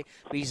guy,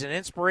 but he's an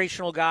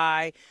inspirational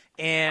guy,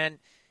 and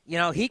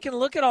he can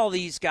look at all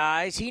these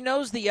guys. He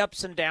knows the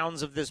ups and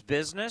downs of this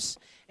business,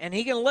 and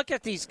he can look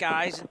at these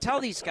guys and tell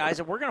these guys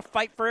that we're going to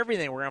fight for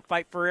everything. We're going to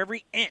fight for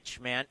every inch,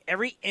 man.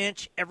 Every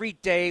inch, every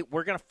day,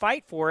 we're going to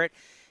fight for it.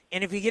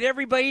 And if you get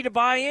everybody to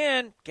buy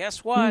in,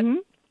 guess what?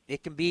 This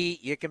could be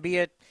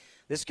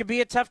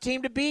a tough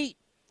team to beat.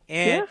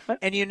 And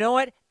you know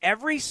what?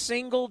 Every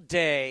single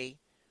day,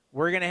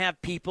 we're going to have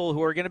people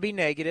who are going to be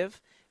negative.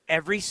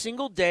 Every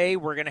single day,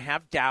 we're going to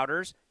have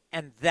doubters,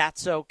 and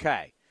that's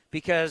okay.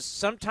 Because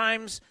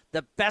sometimes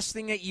the best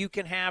thing that you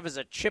can have is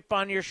a chip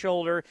on your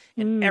shoulder,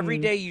 and every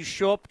day you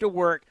show up to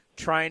work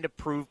trying to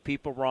prove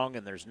people wrong,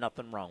 and there's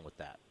nothing wrong with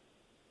that.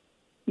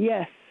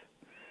 Yes.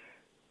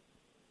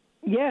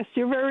 Yes,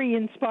 you're very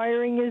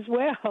inspiring as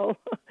well.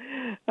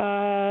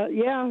 I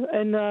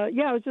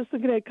was just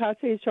looking at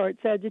Kotsay's chart.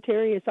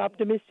 Sagittarius,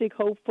 optimistic,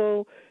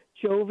 hopeful,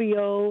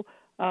 jovial.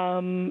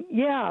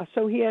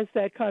 So he has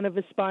that kind of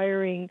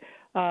aspiring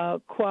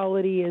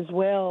quality as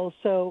well.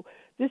 So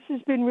this has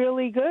been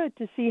really good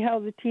to see how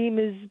the team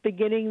is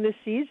beginning the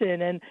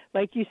season. And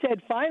like you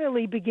said,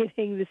 finally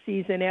beginning the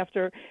season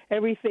after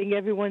everything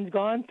everyone's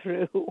gone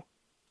through.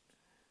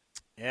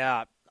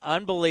 Yeah,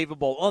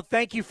 unbelievable. Well,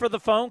 thank you for the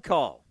phone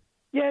call.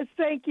 Yes,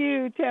 thank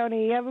you,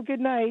 Tony. Have a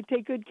good night.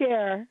 Take good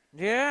care.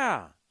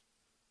 Yeah.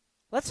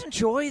 Let's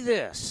enjoy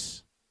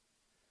this.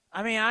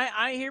 I mean,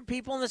 I hear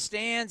people in the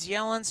stands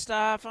yelling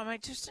stuff. I'm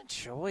like, just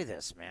enjoy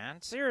this,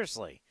 man.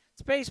 Seriously.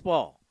 It's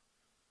baseball.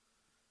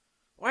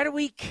 Why do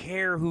we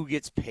care who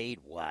gets paid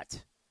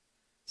what?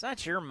 It's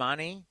not your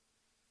money.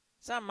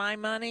 It's not my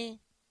money.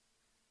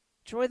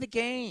 Enjoy the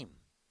game.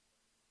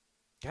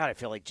 God, I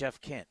feel like Jeff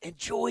Kent.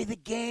 Enjoy the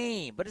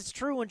game. But it's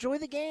true. Enjoy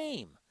the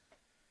game.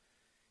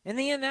 In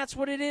the end, that's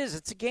what it is.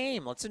 It's a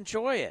game. Let's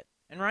enjoy it.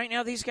 And right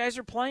now, these guys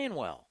are playing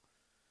well.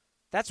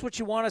 That's what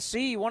you want to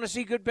see. You want to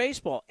see good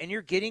baseball, and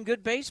you're getting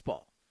good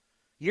baseball.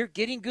 You're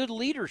getting good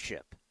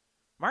leadership.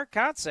 Mark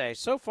Kotsay,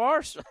 so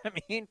far, I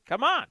mean,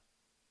 come on.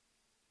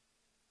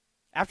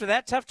 After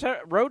that tough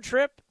road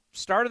trip,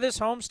 start of this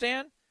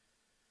homestand,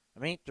 I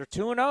mean, they're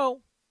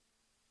 2-0.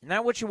 Isn't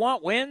that what you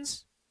want,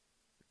 wins?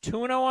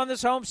 2-0 on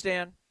this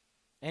homestand.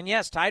 And,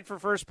 yes, tied for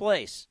first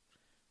place.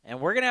 And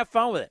we're going to have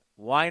fun with it.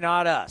 Why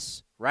not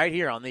us? Right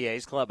here on the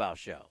A's Clubhouse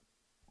Show.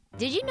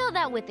 Did you know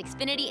that with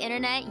Xfinity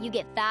Internet, you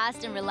get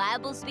fast and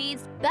reliable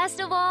speeds?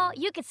 Best of all,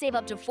 you could save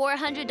up to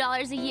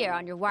 $400 a year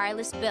on your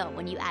wireless bill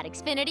when you add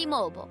Xfinity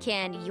Mobile.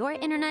 Can your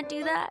internet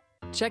do that?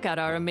 Check out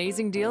our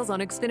amazing deals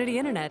on Xfinity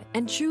Internet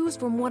and choose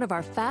from one of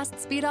our fast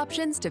speed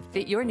options to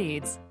fit your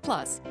needs.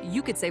 Plus,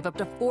 you could save up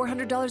to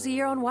 $400 a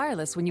year on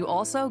wireless when you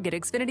also get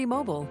Xfinity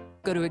Mobile.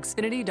 Go to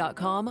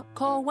Xfinity.com,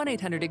 call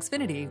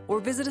 1-800-XFINITY,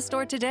 or visit a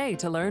store today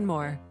to learn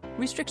more.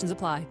 Restrictions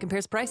apply.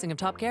 Compares pricing of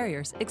top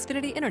carriers.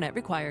 Xfinity Internet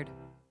required.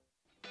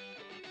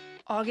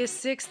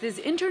 August 6th is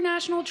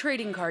International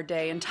Trading Card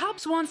Day, and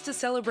Topps wants to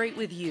celebrate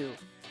with you.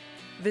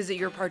 Visit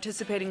your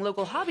participating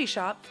local hobby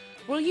shop,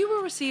 where you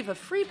will receive a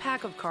free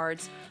pack of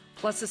cards,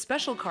 plus a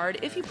special card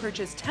if you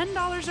purchase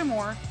 $10 or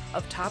more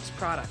of Topps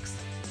products,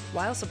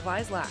 while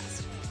supplies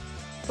last.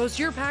 Post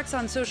your packs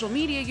on social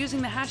media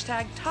using the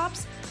hashtag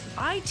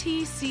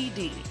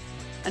ToppsITCD,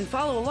 and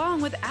follow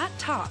along with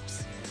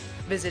 @Topps.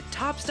 Visit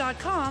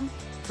Topps.com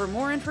for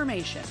more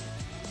information.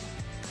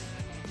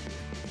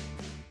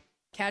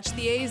 Catch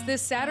the A's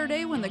this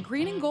Saturday when the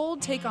Green and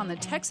Gold take on the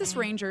Texas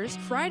Rangers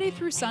Friday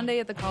through Sunday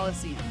at the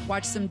Coliseum.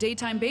 Watch some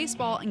daytime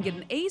baseball and get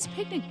an A's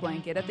picnic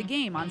blanket at the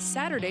game on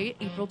Saturday,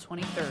 April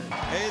 23rd.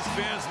 A's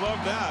fans love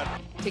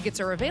that. Tickets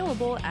are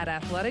available at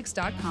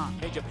athletics.com.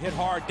 Changeup hit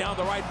hard down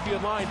the right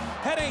field line,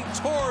 heading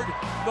toward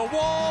the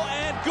wall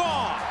and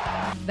gone.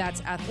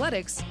 That's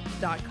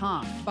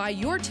athletics.com. Buy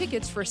your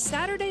tickets for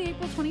Saturday,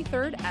 April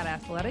 23rd at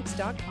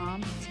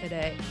athletics.com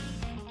today.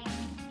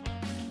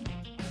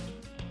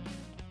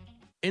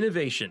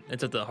 Innovation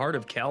that's at the heart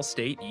of Cal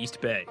State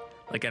East Bay,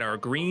 like at our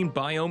Green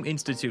Biome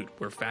Institute,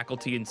 where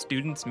faculty and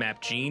students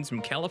map genes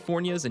from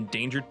California's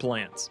endangered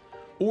plants,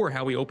 or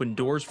how we open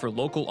doors for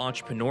local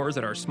entrepreneurs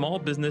at our Small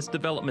Business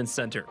Development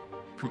Center.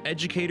 From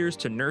educators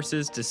to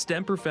nurses to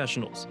STEM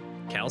professionals,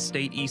 Cal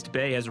State East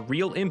Bay has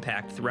real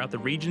impact throughout the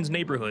region's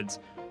neighborhoods,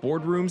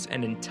 boardrooms,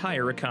 and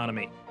entire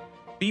economy.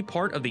 Be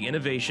part of the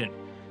innovation.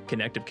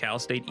 Connect with Cal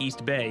State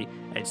East Bay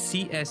at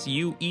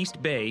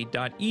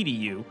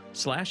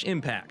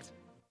csueastbay.edu/impact.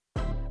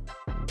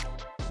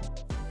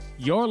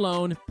 Your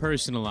loan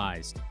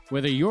personalized.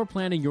 Whether you're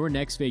planning your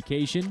next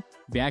vacation,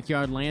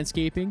 backyard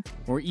landscaping,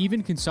 or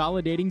even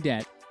consolidating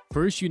debt,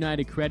 First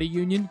United Credit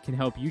Union can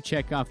help you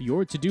check off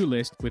your to-do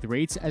list with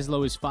rates as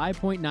low as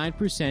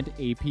 5.9%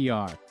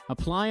 APR.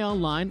 Apply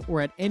online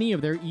or at any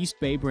of their East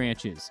Bay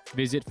branches.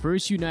 Visit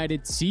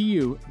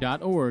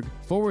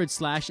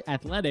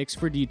firstunitedcu.org/athletics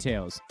for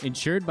details.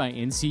 Insured by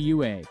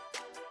NCUA.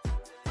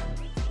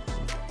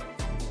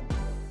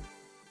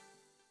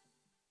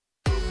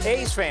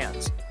 A's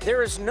fans,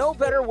 there is no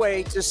better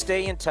way to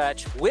stay in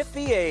touch with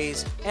the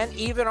A's and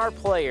even our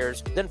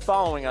players than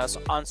following us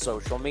on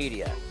social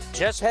media.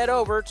 Just head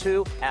over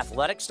to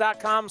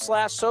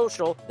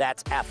athletics.com/social.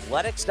 That's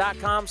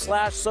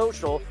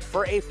athletics.com/social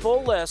for a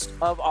full list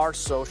of our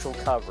social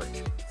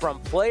coverage, from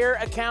player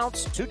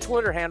accounts to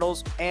Twitter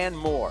handles and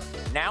more.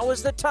 Now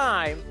is the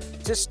time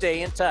to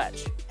stay in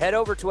touch. Head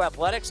over to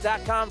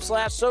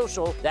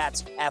athletics.com/social.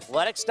 That's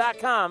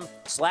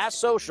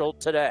athletics.com/social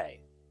today.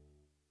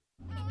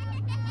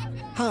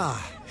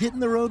 Hitting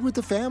the road with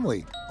the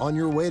family. On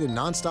your way to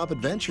nonstop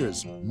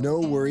adventures. No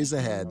worries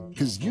ahead,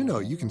 because you know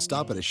you can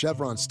stop at a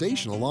Chevron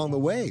station along the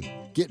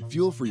way. Get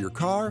fuel for your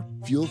car,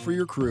 fuel for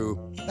your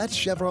crew. That's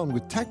Chevron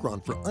with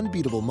Techron for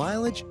unbeatable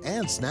mileage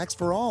and snacks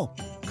for all.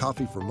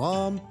 Coffee for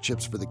mom,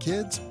 chips for the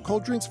kids,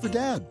 cold drinks for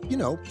dad. You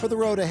know, for the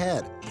road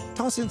ahead.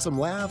 Toss in some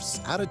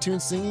laughs, out-of-tune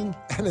singing,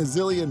 and a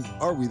zillion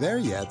 "Are we there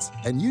yet?"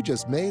 And you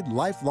just made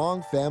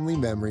lifelong family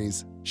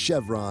memories.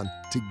 Chevron,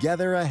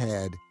 together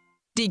ahead.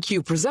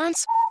 DQ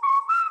presents...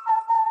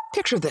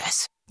 Picture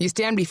this. You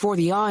stand before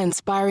the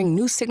awe-inspiring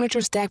new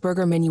signature stack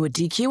burger menu at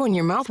DQ and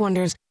your mouth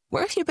wonders,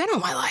 where have you been all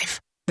my life?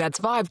 That's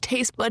 5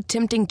 taste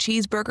bud-tempting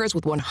cheeseburgers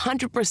with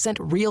 100%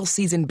 real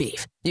seasoned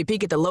beef. You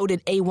peek at the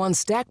loaded A1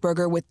 stack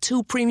burger with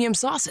 2 premium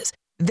sauces.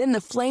 Then the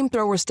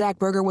flamethrower stack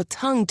burger with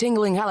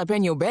tongue-tingling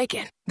jalapeno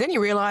bacon. Then you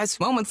realize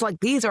moments like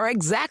these are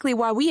exactly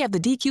why we have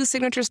the DQ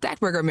signature stack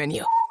burger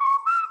menu.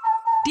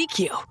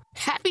 DQ.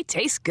 Happy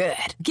tastes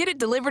good. Get it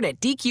delivered at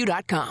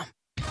DQ.com.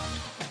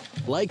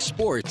 Like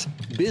sports,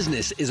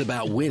 business is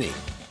about winning.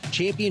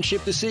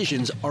 Championship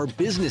decisions are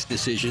business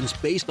decisions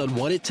based on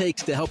what it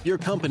takes to help your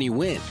company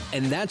win.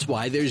 And that's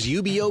why there's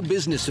UBO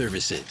Business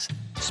Services,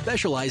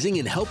 specializing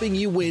in helping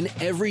you win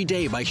every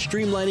day by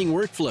streamlining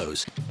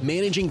workflows,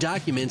 managing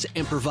documents,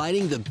 and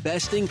providing the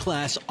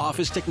best-in-class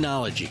office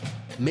technology.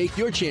 Make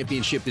your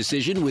championship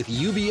decision with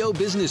UBO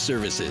Business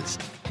Services.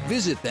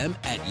 Visit them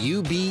at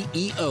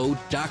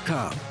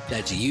ubeo.com.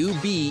 That's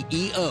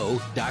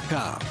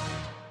ubeo.com.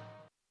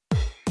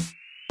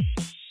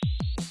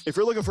 If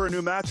you're looking for a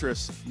new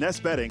mattress,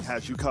 Nest Bedding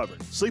has you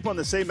covered. Sleep on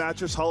the same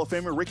mattress Hall of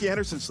Famer Ricky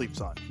Henderson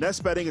sleeps on.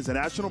 Nest Bedding is a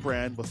national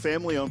brand with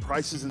family-owned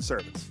prices and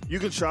service. You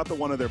can shop at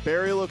one of their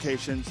Barrie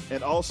locations,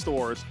 and all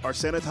stores are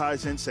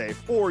sanitized and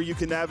safe, or you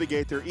can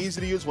navigate their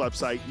easy-to-use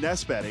website,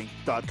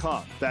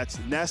 nestbedding.com. That's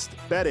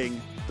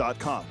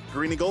nestbedding.com.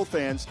 Green and gold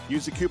fans,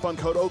 use the coupon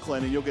code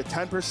Oakland and you'll get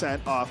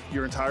 10% off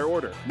your entire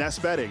order.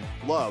 Nest Bedding,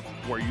 love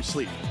where you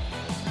sleep.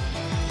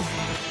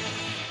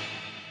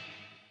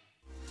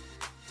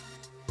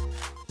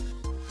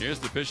 Here's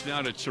the pitch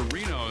now to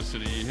Chirinos,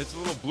 and he hits a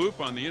little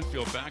bloop on the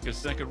infield back a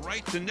second,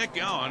 right to Nick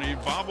Allen. He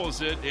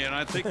bobbles it, and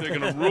I think they're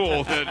going to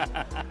rule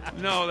that,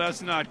 no,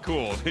 that's not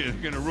cool. They're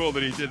going to rule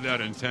that he did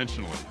that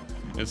intentionally.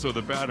 And so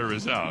the batter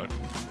is out.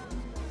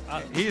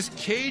 He's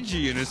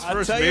cagey in his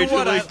first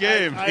major league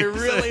game. I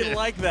really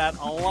like that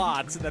a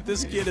lot, that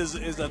this kid is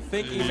a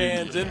thinking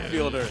man's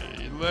infielder.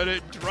 He let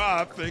it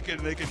drop,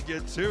 thinking they could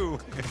get 2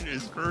 in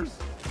his first,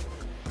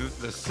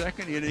 the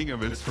second inning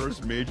of his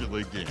first major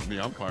league game.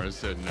 The umpire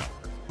said no.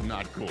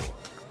 Not cool.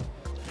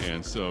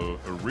 And so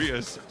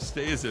Arias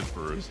stays at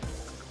first,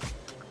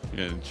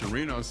 and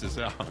Chirinos is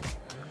out,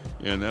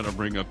 and that'll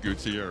bring up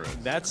Gutierrez.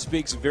 That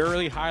speaks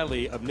very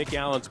highly of Nick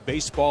Allen's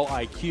baseball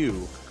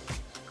IQ.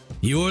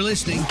 You're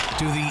listening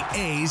to the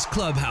A's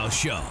Clubhouse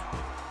Show.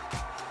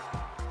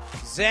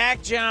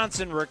 Zach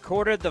Johnson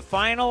recorded the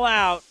final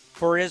out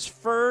for his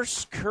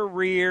first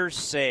career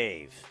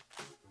save.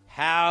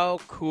 How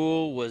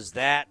cool was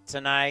that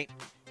tonight?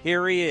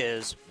 Here he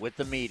is with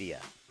the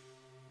media.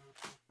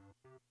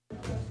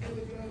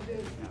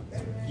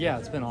 Yeah,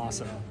 it's been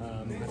awesome.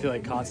 I feel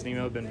like Kotz and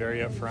Emo have been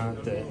very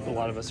upfront that a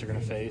lot of us are going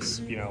to face,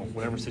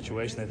 whatever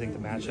situation they think the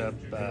matchup,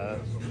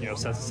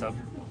 sets us up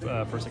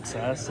for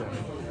success.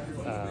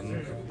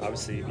 And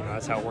obviously,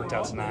 that's how it worked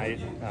out tonight.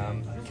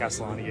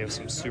 Castellani gave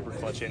some super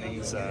clutch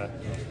innings. A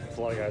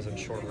lot of guys on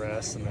short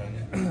rest, and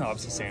then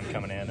obviously Sam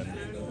coming in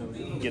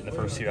and getting the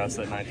first 2 outs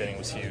of that 9th inning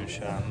was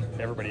huge.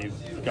 Everybody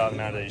got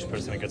them out of it. They just put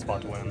us in a good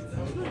spot to win.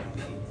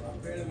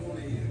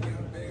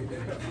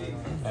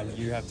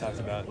 You have talked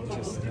about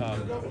just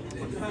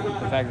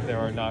the fact that there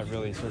are not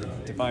really sort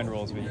of defined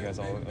roles, but you guys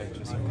all are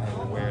just kind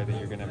of aware that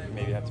you're going to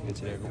maybe have to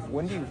pitch it.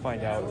 When do you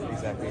find out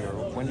exactly,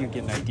 or when do you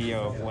get an idea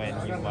of when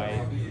you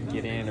might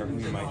get in or who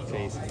you might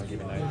face in a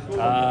given night?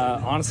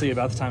 Honestly,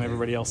 about the time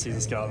everybody else sees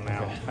us get out of the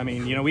mound. I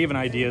mean, we have an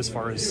idea as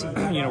far as,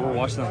 we're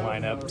watching the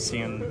lineup,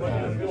 seeing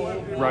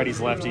righties,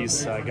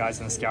 lefties, guys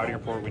in the scouting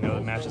report. We know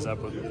that matches up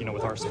with,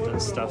 with our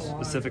stuff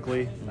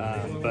specifically.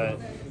 But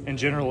in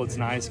general, it's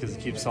nice because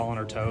it keeps us all on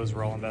our toes.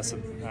 We're all on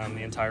invested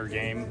the entire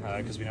game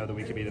because we know that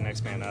we could be the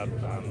next man up.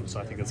 So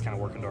I think that's kind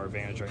of working to our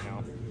advantage right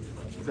now.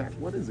 Zach,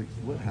 what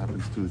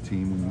happens to the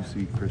team when you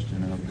see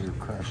Christian out there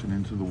crashing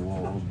into the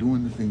wall,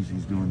 doing the things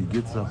he's doing? He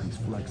gets up, he's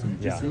flexing.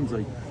 It just seems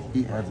like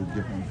he adds a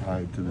different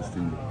vibe to this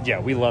team. Yeah,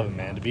 we love him,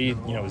 man. To be,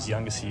 as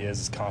young as he is,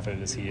 as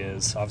confident as he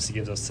is, obviously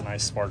gives us a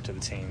nice spark to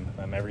the team.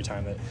 Every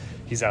time that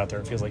he's out there,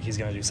 it feels like he's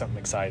going to do something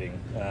exciting.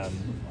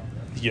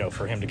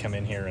 For him to come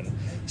in here and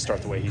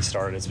start the way he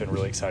started, it's been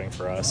really exciting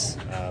for us.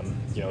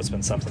 It's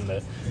been something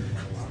that,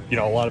 a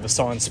lot of us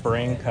saw in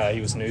spring.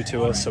 He was new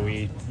to us, so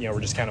we're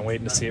just kind of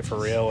waiting to see it for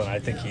real, and I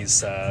think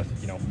he's,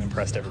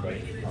 impressed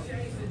everybody.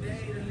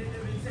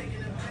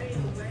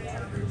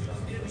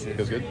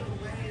 Feels good?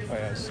 Oh,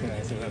 yeah, I was just going to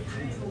answer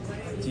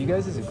that. Do you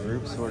guys as a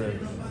group sort of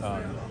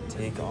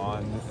take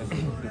on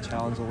the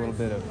challenge a little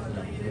bit of,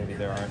 maybe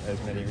there aren't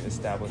as many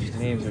established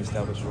names or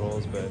established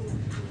roles, but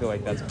I feel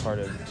like that's a part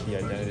of the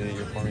identity that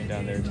you're forming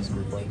down there, just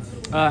group-wide?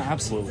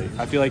 Absolutely.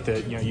 I feel like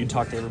that, you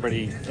talk to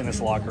everybody in this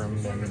locker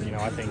room, and,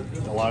 I think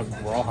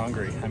we're all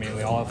hungry. I mean,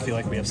 we all feel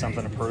like we have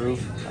something to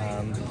prove.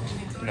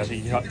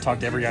 You talk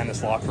to every guy in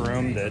this locker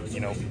room that,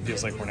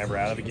 feels like we're never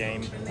out of a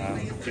game.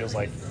 Feels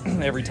like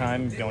every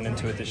time going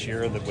into it this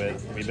year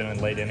that we've been in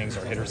late innings,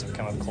 our hitters have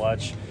come up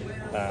clutch.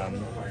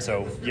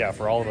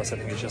 For all of us, I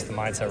think it's just the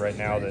mindset right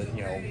now that,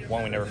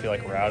 one, we never feel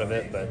like we're out of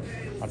it, but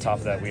on top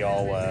of that, we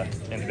all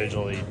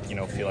individually,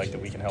 feel like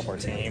that we can help our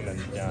team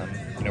and,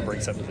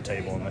 bring something to the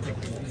table, and I think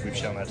we've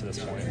shown that to this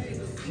point.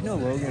 Do you know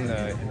Logan in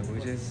the Blue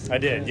Jays? I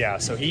did, yeah.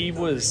 So he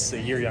was a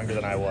year younger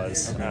than I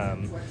was.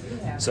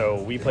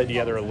 So we played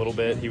together a little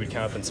bit. He would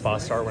come up and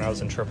spot start when I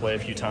was in AAA a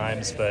few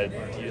times, but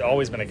he's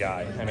always been a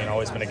guy.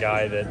 Always been a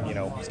guy that,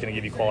 is going to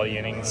give you quality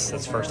innings.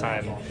 That's the first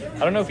time. I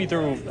don't know if he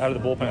threw out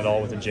of the bullpen at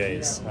all with the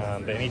Jays,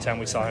 but anytime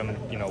we saw him,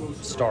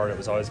 start, it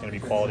was always going to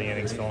be quality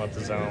innings, filling up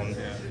the zone.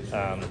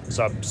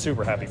 So I'm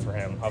super happy for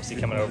him.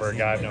 Obviously coming over, a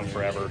guy I've known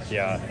forever,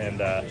 and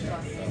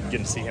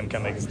getting to see him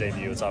come make his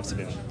debut, it's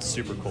obviously been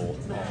super cool.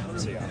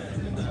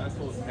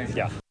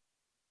 Yeah.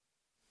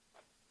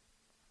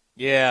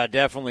 Yeah,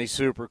 definitely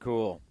super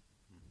cool.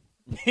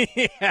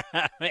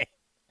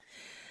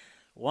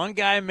 One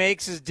guy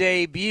makes his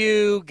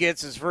debut,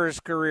 gets his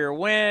first career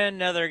win.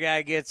 Another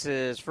guy gets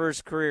his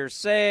first career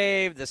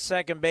save. The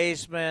second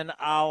baseman,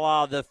 a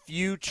la the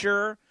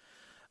future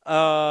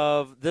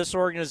of this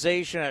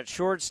organization at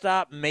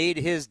shortstop, made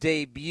his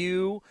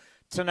debut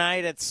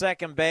tonight at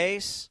second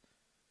base.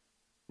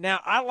 Now,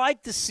 I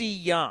like to see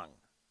young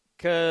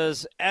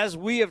because, as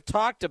we have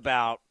talked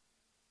about,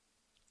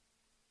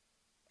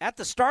 at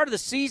the start of the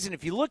season,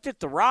 if you looked at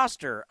the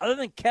roster, other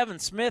than Kevin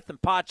Smith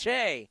and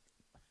Pache,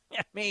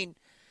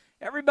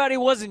 everybody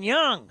wasn't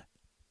young.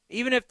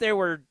 Even if they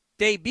were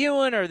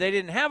debuting or they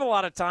didn't have a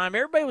lot of time,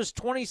 everybody was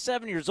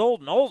 27 years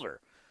old and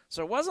older.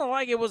 So it wasn't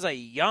like it was a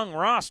young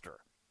roster.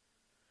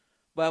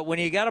 But when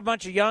you got a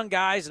bunch of young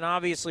guys, and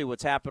obviously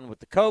what's happened with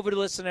the COVID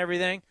list and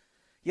everything,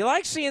 you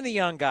like seeing the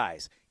young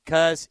guys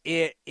because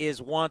it is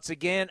once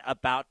again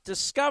about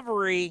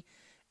discovery.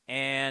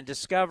 And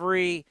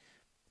discovery,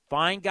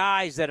 find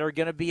guys that are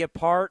going to be a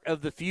part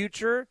of the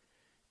future,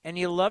 and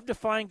you love to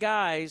find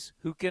guys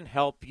who can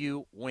help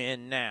you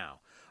win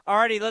now.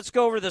 Alrighty, let's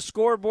go over the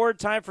scoreboard.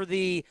 Time for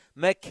the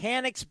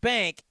Mechanics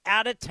Bank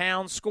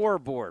out-of-town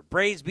scoreboard.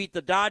 Braves beat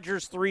the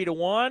Dodgers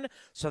 3-1,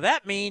 so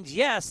that means,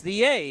 yes,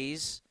 the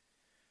A's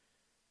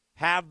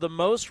have the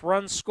most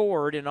runs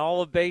scored in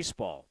all of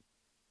baseball.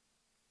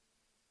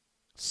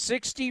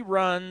 60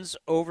 runs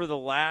over the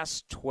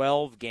last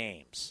 12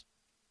 games.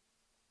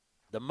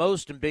 The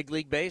most in big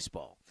league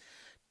baseball.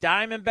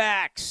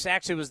 Diamondbacks,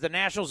 actually it was the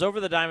Nationals over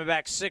the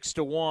Diamondbacks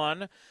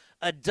 6-1.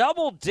 A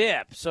double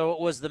dip, so it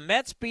was the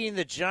Mets beating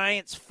the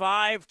Giants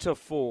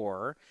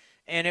 5-4,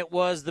 and it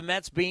was the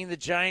Mets beating the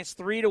Giants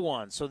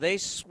 3-1. So they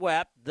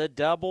swept the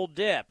double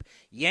dip.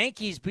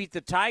 Yankees beat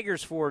the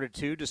Tigers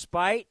 4-2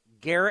 despite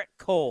Garrett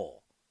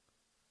Cole.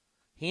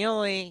 He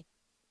only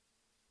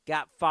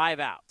got 5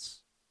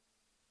 outs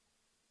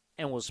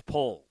and was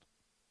pulled.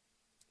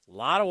 A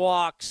lot of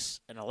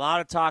walks and a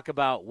lot of talk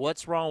about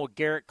what's wrong with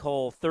Garrett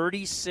Cole.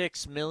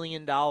 $36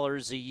 million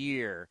a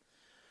year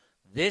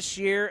this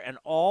year and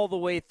all the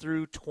way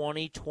through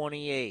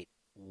 2028.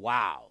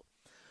 Wow.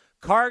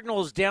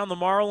 Cardinals down the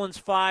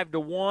Marlins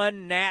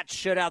 5-1. Nats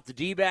shut out the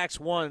D-backs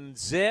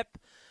 1-0.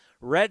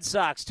 Red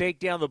Sox take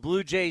down the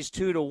Blue Jays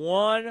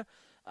 2-1.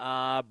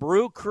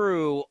 Brew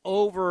Crew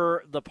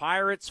over the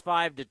Pirates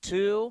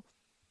 5-2.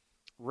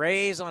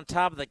 Rays on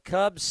top of the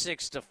Cubs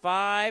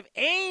 6-5.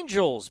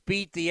 Angels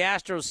beat the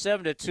Astros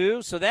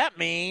 7-2. So that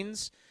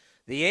means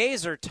the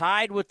A's are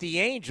tied with the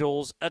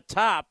Angels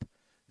atop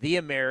the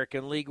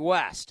American League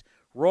West.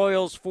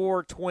 Royals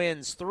 4,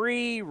 Twins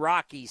 3,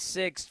 Rockies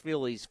 6,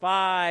 Phillies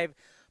 5.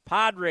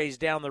 Padres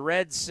down the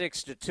Reds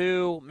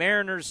 6-2.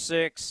 Mariners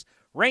 6,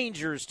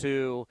 Rangers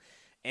 2.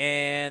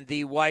 And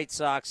the White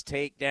Sox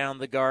take down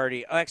the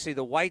Guardians. Actually,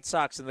 the White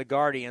Sox and the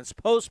Guardians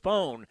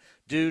postponed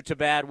due to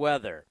bad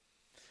weather.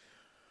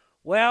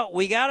 Well,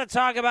 we got to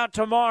talk about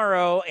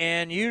tomorrow,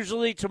 and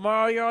usually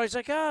tomorrow you're always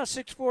like,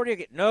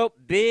 6:40. Nope,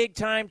 big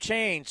time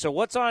change. So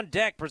what's on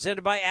deck?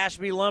 Presented by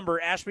Ashby Lumber.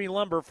 Ashby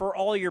Lumber for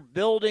all your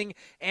building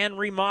and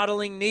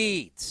remodeling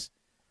needs.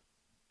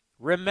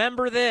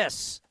 Remember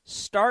this.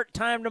 Start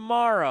time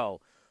tomorrow,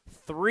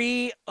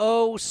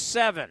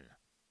 3:07.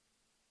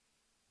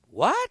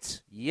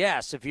 What?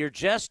 Yes, if you're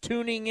just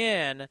tuning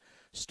in,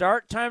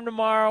 start time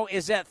tomorrow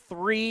is at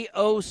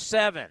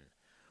 3:07.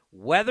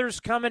 Weather's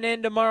coming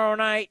in tomorrow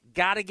night.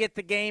 Got to get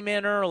the game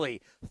in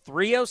early.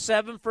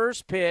 3:07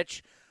 first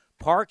pitch.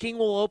 Parking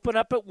will open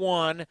up at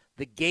 1.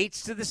 The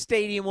gates to the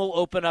stadium will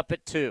open up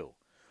at 2.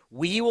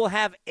 We will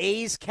have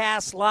A's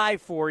Cast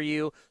live for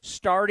you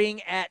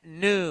starting at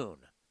noon.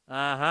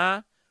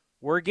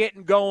 We're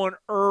getting going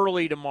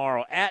early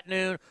tomorrow at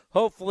noon.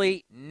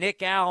 Hopefully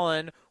Nick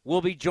Allen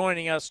will be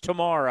joining us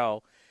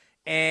tomorrow.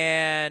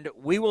 And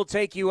we will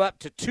take you up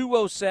to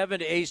 2:07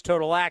 to A's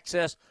Total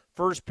Access.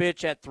 First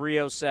pitch at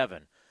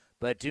 3:07.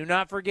 But do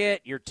not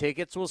forget, your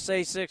tickets will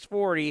say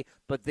 6:40,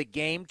 but the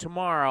game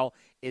tomorrow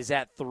is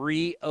at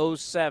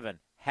 3:07.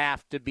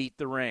 Have to beat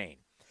the rain.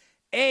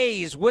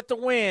 A's with the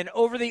win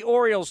over the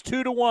Orioles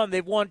 2-1.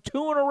 They've won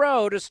 2 in a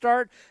row to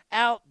start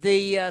out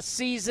the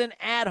season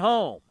at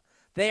home.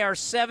 They are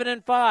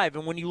 7-5,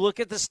 and when you look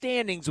at the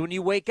standings, when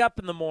you wake up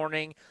in the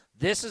morning,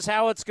 this is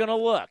how it's going to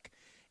look.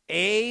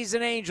 A's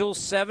and Angels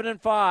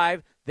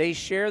 7-5. They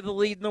share the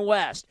lead in the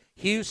West.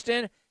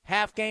 Houston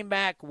half game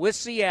back with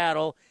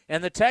Seattle,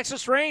 and the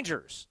Texas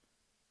Rangers.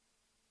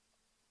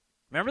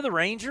 Remember the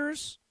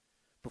Rangers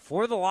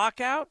before the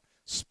lockout?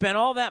 Spent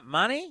all that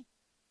money?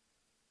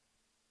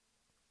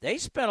 They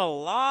spent a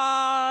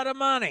lot of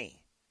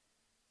money.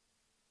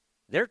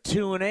 They're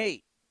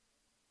 2-8.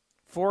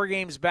 4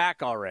 games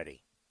back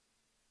already.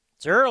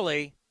 It's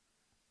early,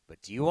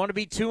 but do you want to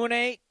be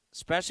 2-8,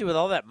 especially with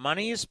all that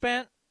money you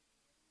spent?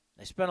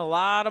 They spent a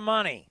lot of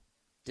money.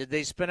 Did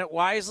they spend it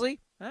wisely?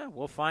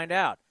 We'll find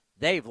out.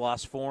 They've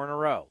lost 4 in a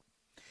row.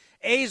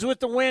 A's with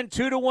the win,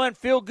 2-1.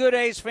 Feel good,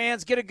 A's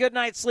fans. Get a good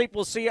night's sleep.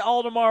 We'll see you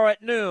all tomorrow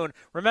at noon.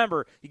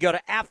 Remember, you go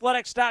to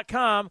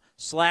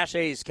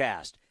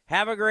athletics.com/A'sCast.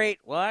 Have a great,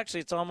 actually,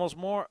 it's almost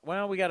more.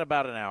 We got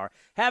about an hour.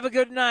 Have a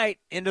good night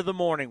into the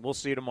morning. We'll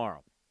see you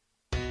tomorrow.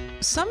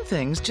 Some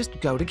things just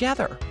go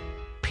together.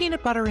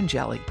 Peanut butter and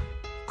jelly,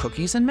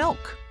 cookies and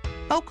milk,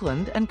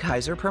 Oakland and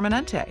Kaiser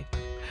Permanente.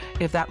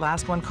 If that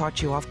last one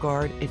caught you off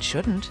guard, it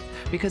shouldn't,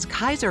 because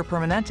Kaiser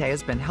Permanente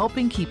has been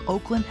helping keep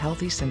Oakland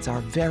healthy since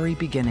our very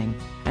beginning.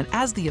 And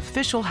as the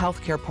official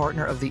healthcare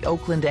partner of the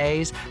Oakland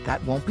A's,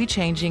 that won't be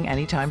changing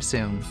anytime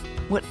soon.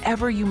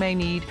 Whatever you may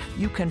need,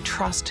 you can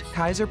trust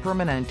Kaiser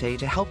Permanente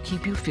to help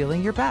keep you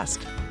feeling your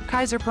best.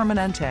 Kaiser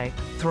Permanente.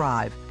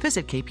 Thrive.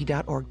 Visit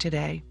kp.org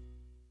today.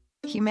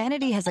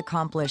 Humanity has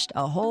accomplished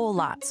a whole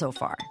lot so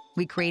far.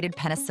 We created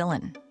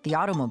penicillin, the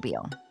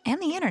automobile,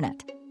 and the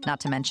internet. Not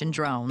to mention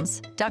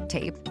drones, duct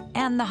tape,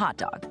 and the hot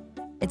dog.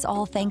 It's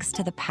all thanks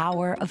to the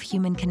power of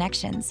human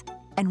connections.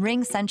 And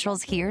Ring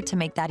Central's here to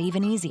make that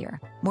even easier,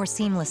 more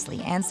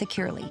seamlessly and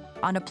securely,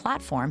 on a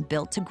platform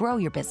built to grow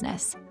your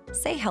business.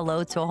 Say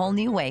hello to a whole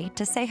new way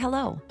to say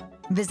hello.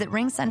 Visit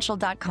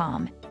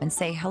ringcentral.com and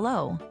say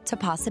hello to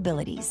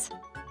possibilities.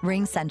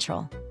 Ring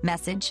Central.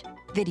 Message,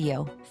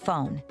 video,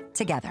 phone,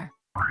 together.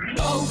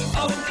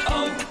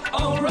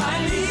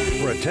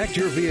 O'Reilly. Protect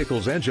your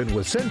vehicle's engine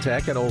with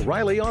Syntec and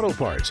O'Reilly Auto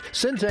Parts.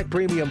 Syntec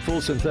Premium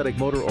Full Synthetic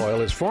Motor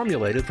Oil is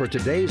formulated for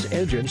today's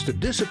engines to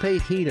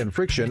dissipate heat and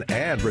friction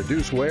and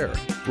reduce wear.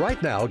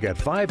 Right now, get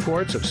 5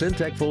 quarts of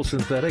Syntec Full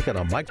Synthetic and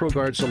a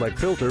MicroGuard Select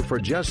filter for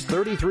just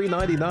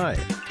 $33.99.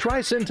 Try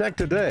Syntec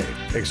today,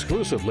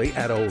 exclusively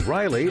at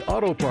O'Reilly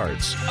Auto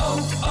Parts.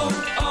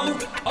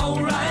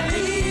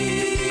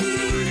 O'Reilly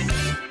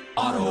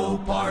Auto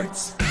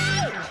Parts.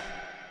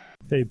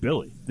 Hey,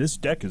 Billy, this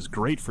deck is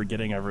great for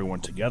getting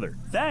everyone together.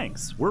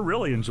 Thanks. We're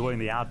really enjoying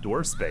the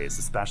outdoor space,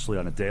 especially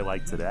on a day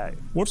like today.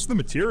 What's the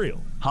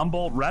material?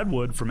 Humboldt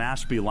Redwood from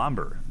Ashby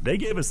Lumber. They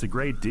gave us a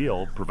great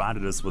deal,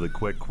 provided us with a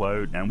quick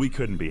quote, and we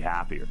couldn't be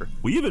happier.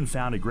 We even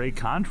found a great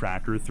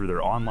contractor through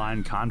their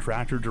online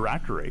contractor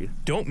directory.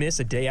 Don't miss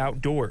a day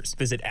outdoors.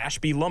 Visit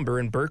Ashby Lumber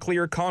in Berkeley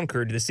or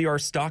Concord to see our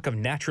stock of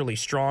naturally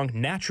strong,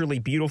 naturally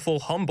beautiful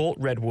Humboldt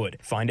Redwood.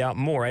 Find out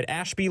more at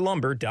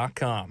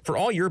ashbylumber.com for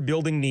all your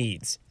building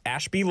needs.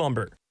 Ashby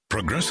Lumber.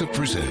 Progressive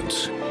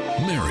presents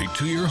Married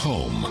to Your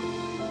Home.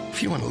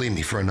 If you want to leave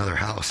me for another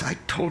house, I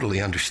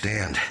totally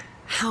understand.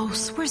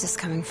 House? Where's this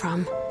coming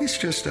from? It's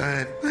just,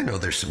 I know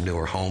there's some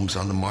newer homes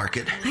on the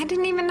market. I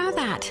didn't even know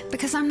that,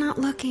 because I'm not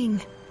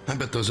looking. I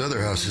bet those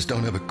other houses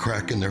don't have a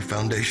crack in their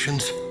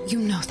foundations. You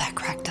know that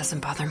crack doesn't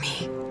bother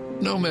me.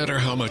 No matter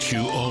how much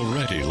you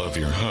already love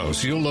your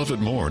house, you'll love it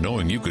more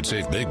knowing you could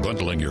save big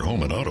bundling your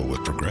home and auto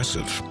with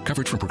Progressive.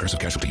 Coverage from Progressive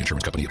Casualty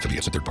Insurance Company,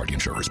 affiliates, and third-party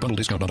insurers. Bundle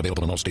discount not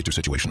available in all states or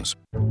situations.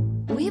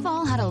 We've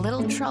all had a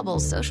little trouble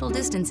social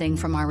distancing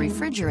from our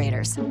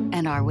refrigerators,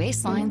 and our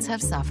waistlines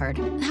have suffered.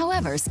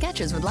 However,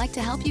 Skechers would like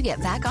to help you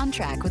get back on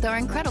track with our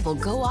incredible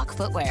Go Walk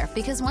footwear,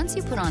 because once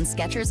you put on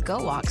Skechers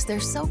Go Walks, they're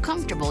so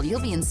comfortable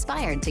you'll be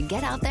inspired to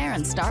get out there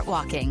and start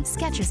walking.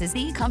 Skechers is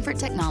the comfort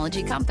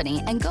technology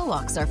company, and Go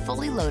Walks are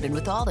fully loaded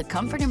with all the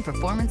comfort and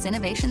performance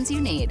innovations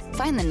you need.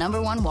 Find the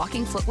 #1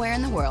 walking footwear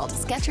in the world,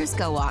 Skechers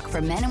Go Walk,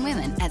 for men and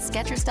women at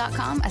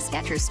Skechers.com, a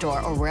Skechers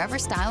store, or wherever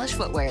stylish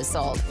footwear is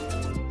sold.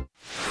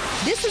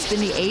 This has been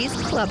the A's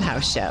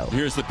Clubhouse Show.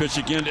 Here's the pitch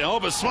again to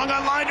Elvis. Swung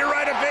on line to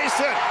right, a base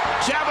hit.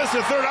 Chavez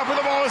to third. Up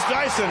with the ball is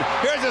Dyson.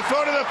 Here's a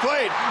throw to the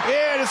plate.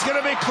 And it's going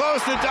to be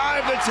close to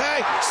dive the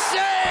tag. Safe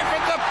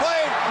at the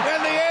plate. And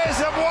the A's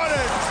have won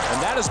it.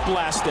 And that is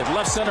blasted.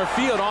 Left center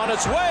field on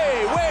its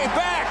way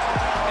back.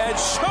 And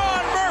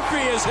Sean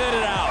Murphy has hit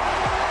it out.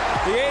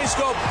 The A's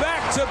go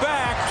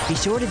back-to-back. Be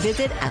sure to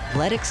visit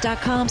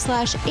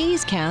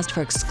athletics.com/A'sCast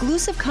for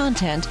exclusive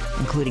content,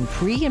 including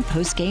pre- and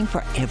post-game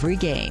for every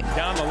game.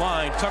 Down the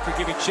line, Tucker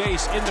giving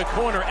chase in the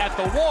corner at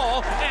the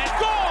wall, and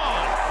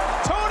gone!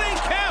 Tony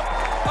Kemp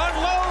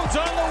unloads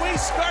on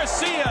Luis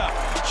Garcia.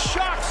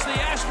 Shocks the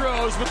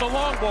Astros with the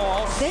long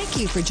ball. Thank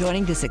you for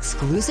joining this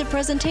exclusive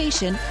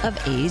presentation of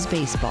A's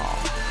Baseball.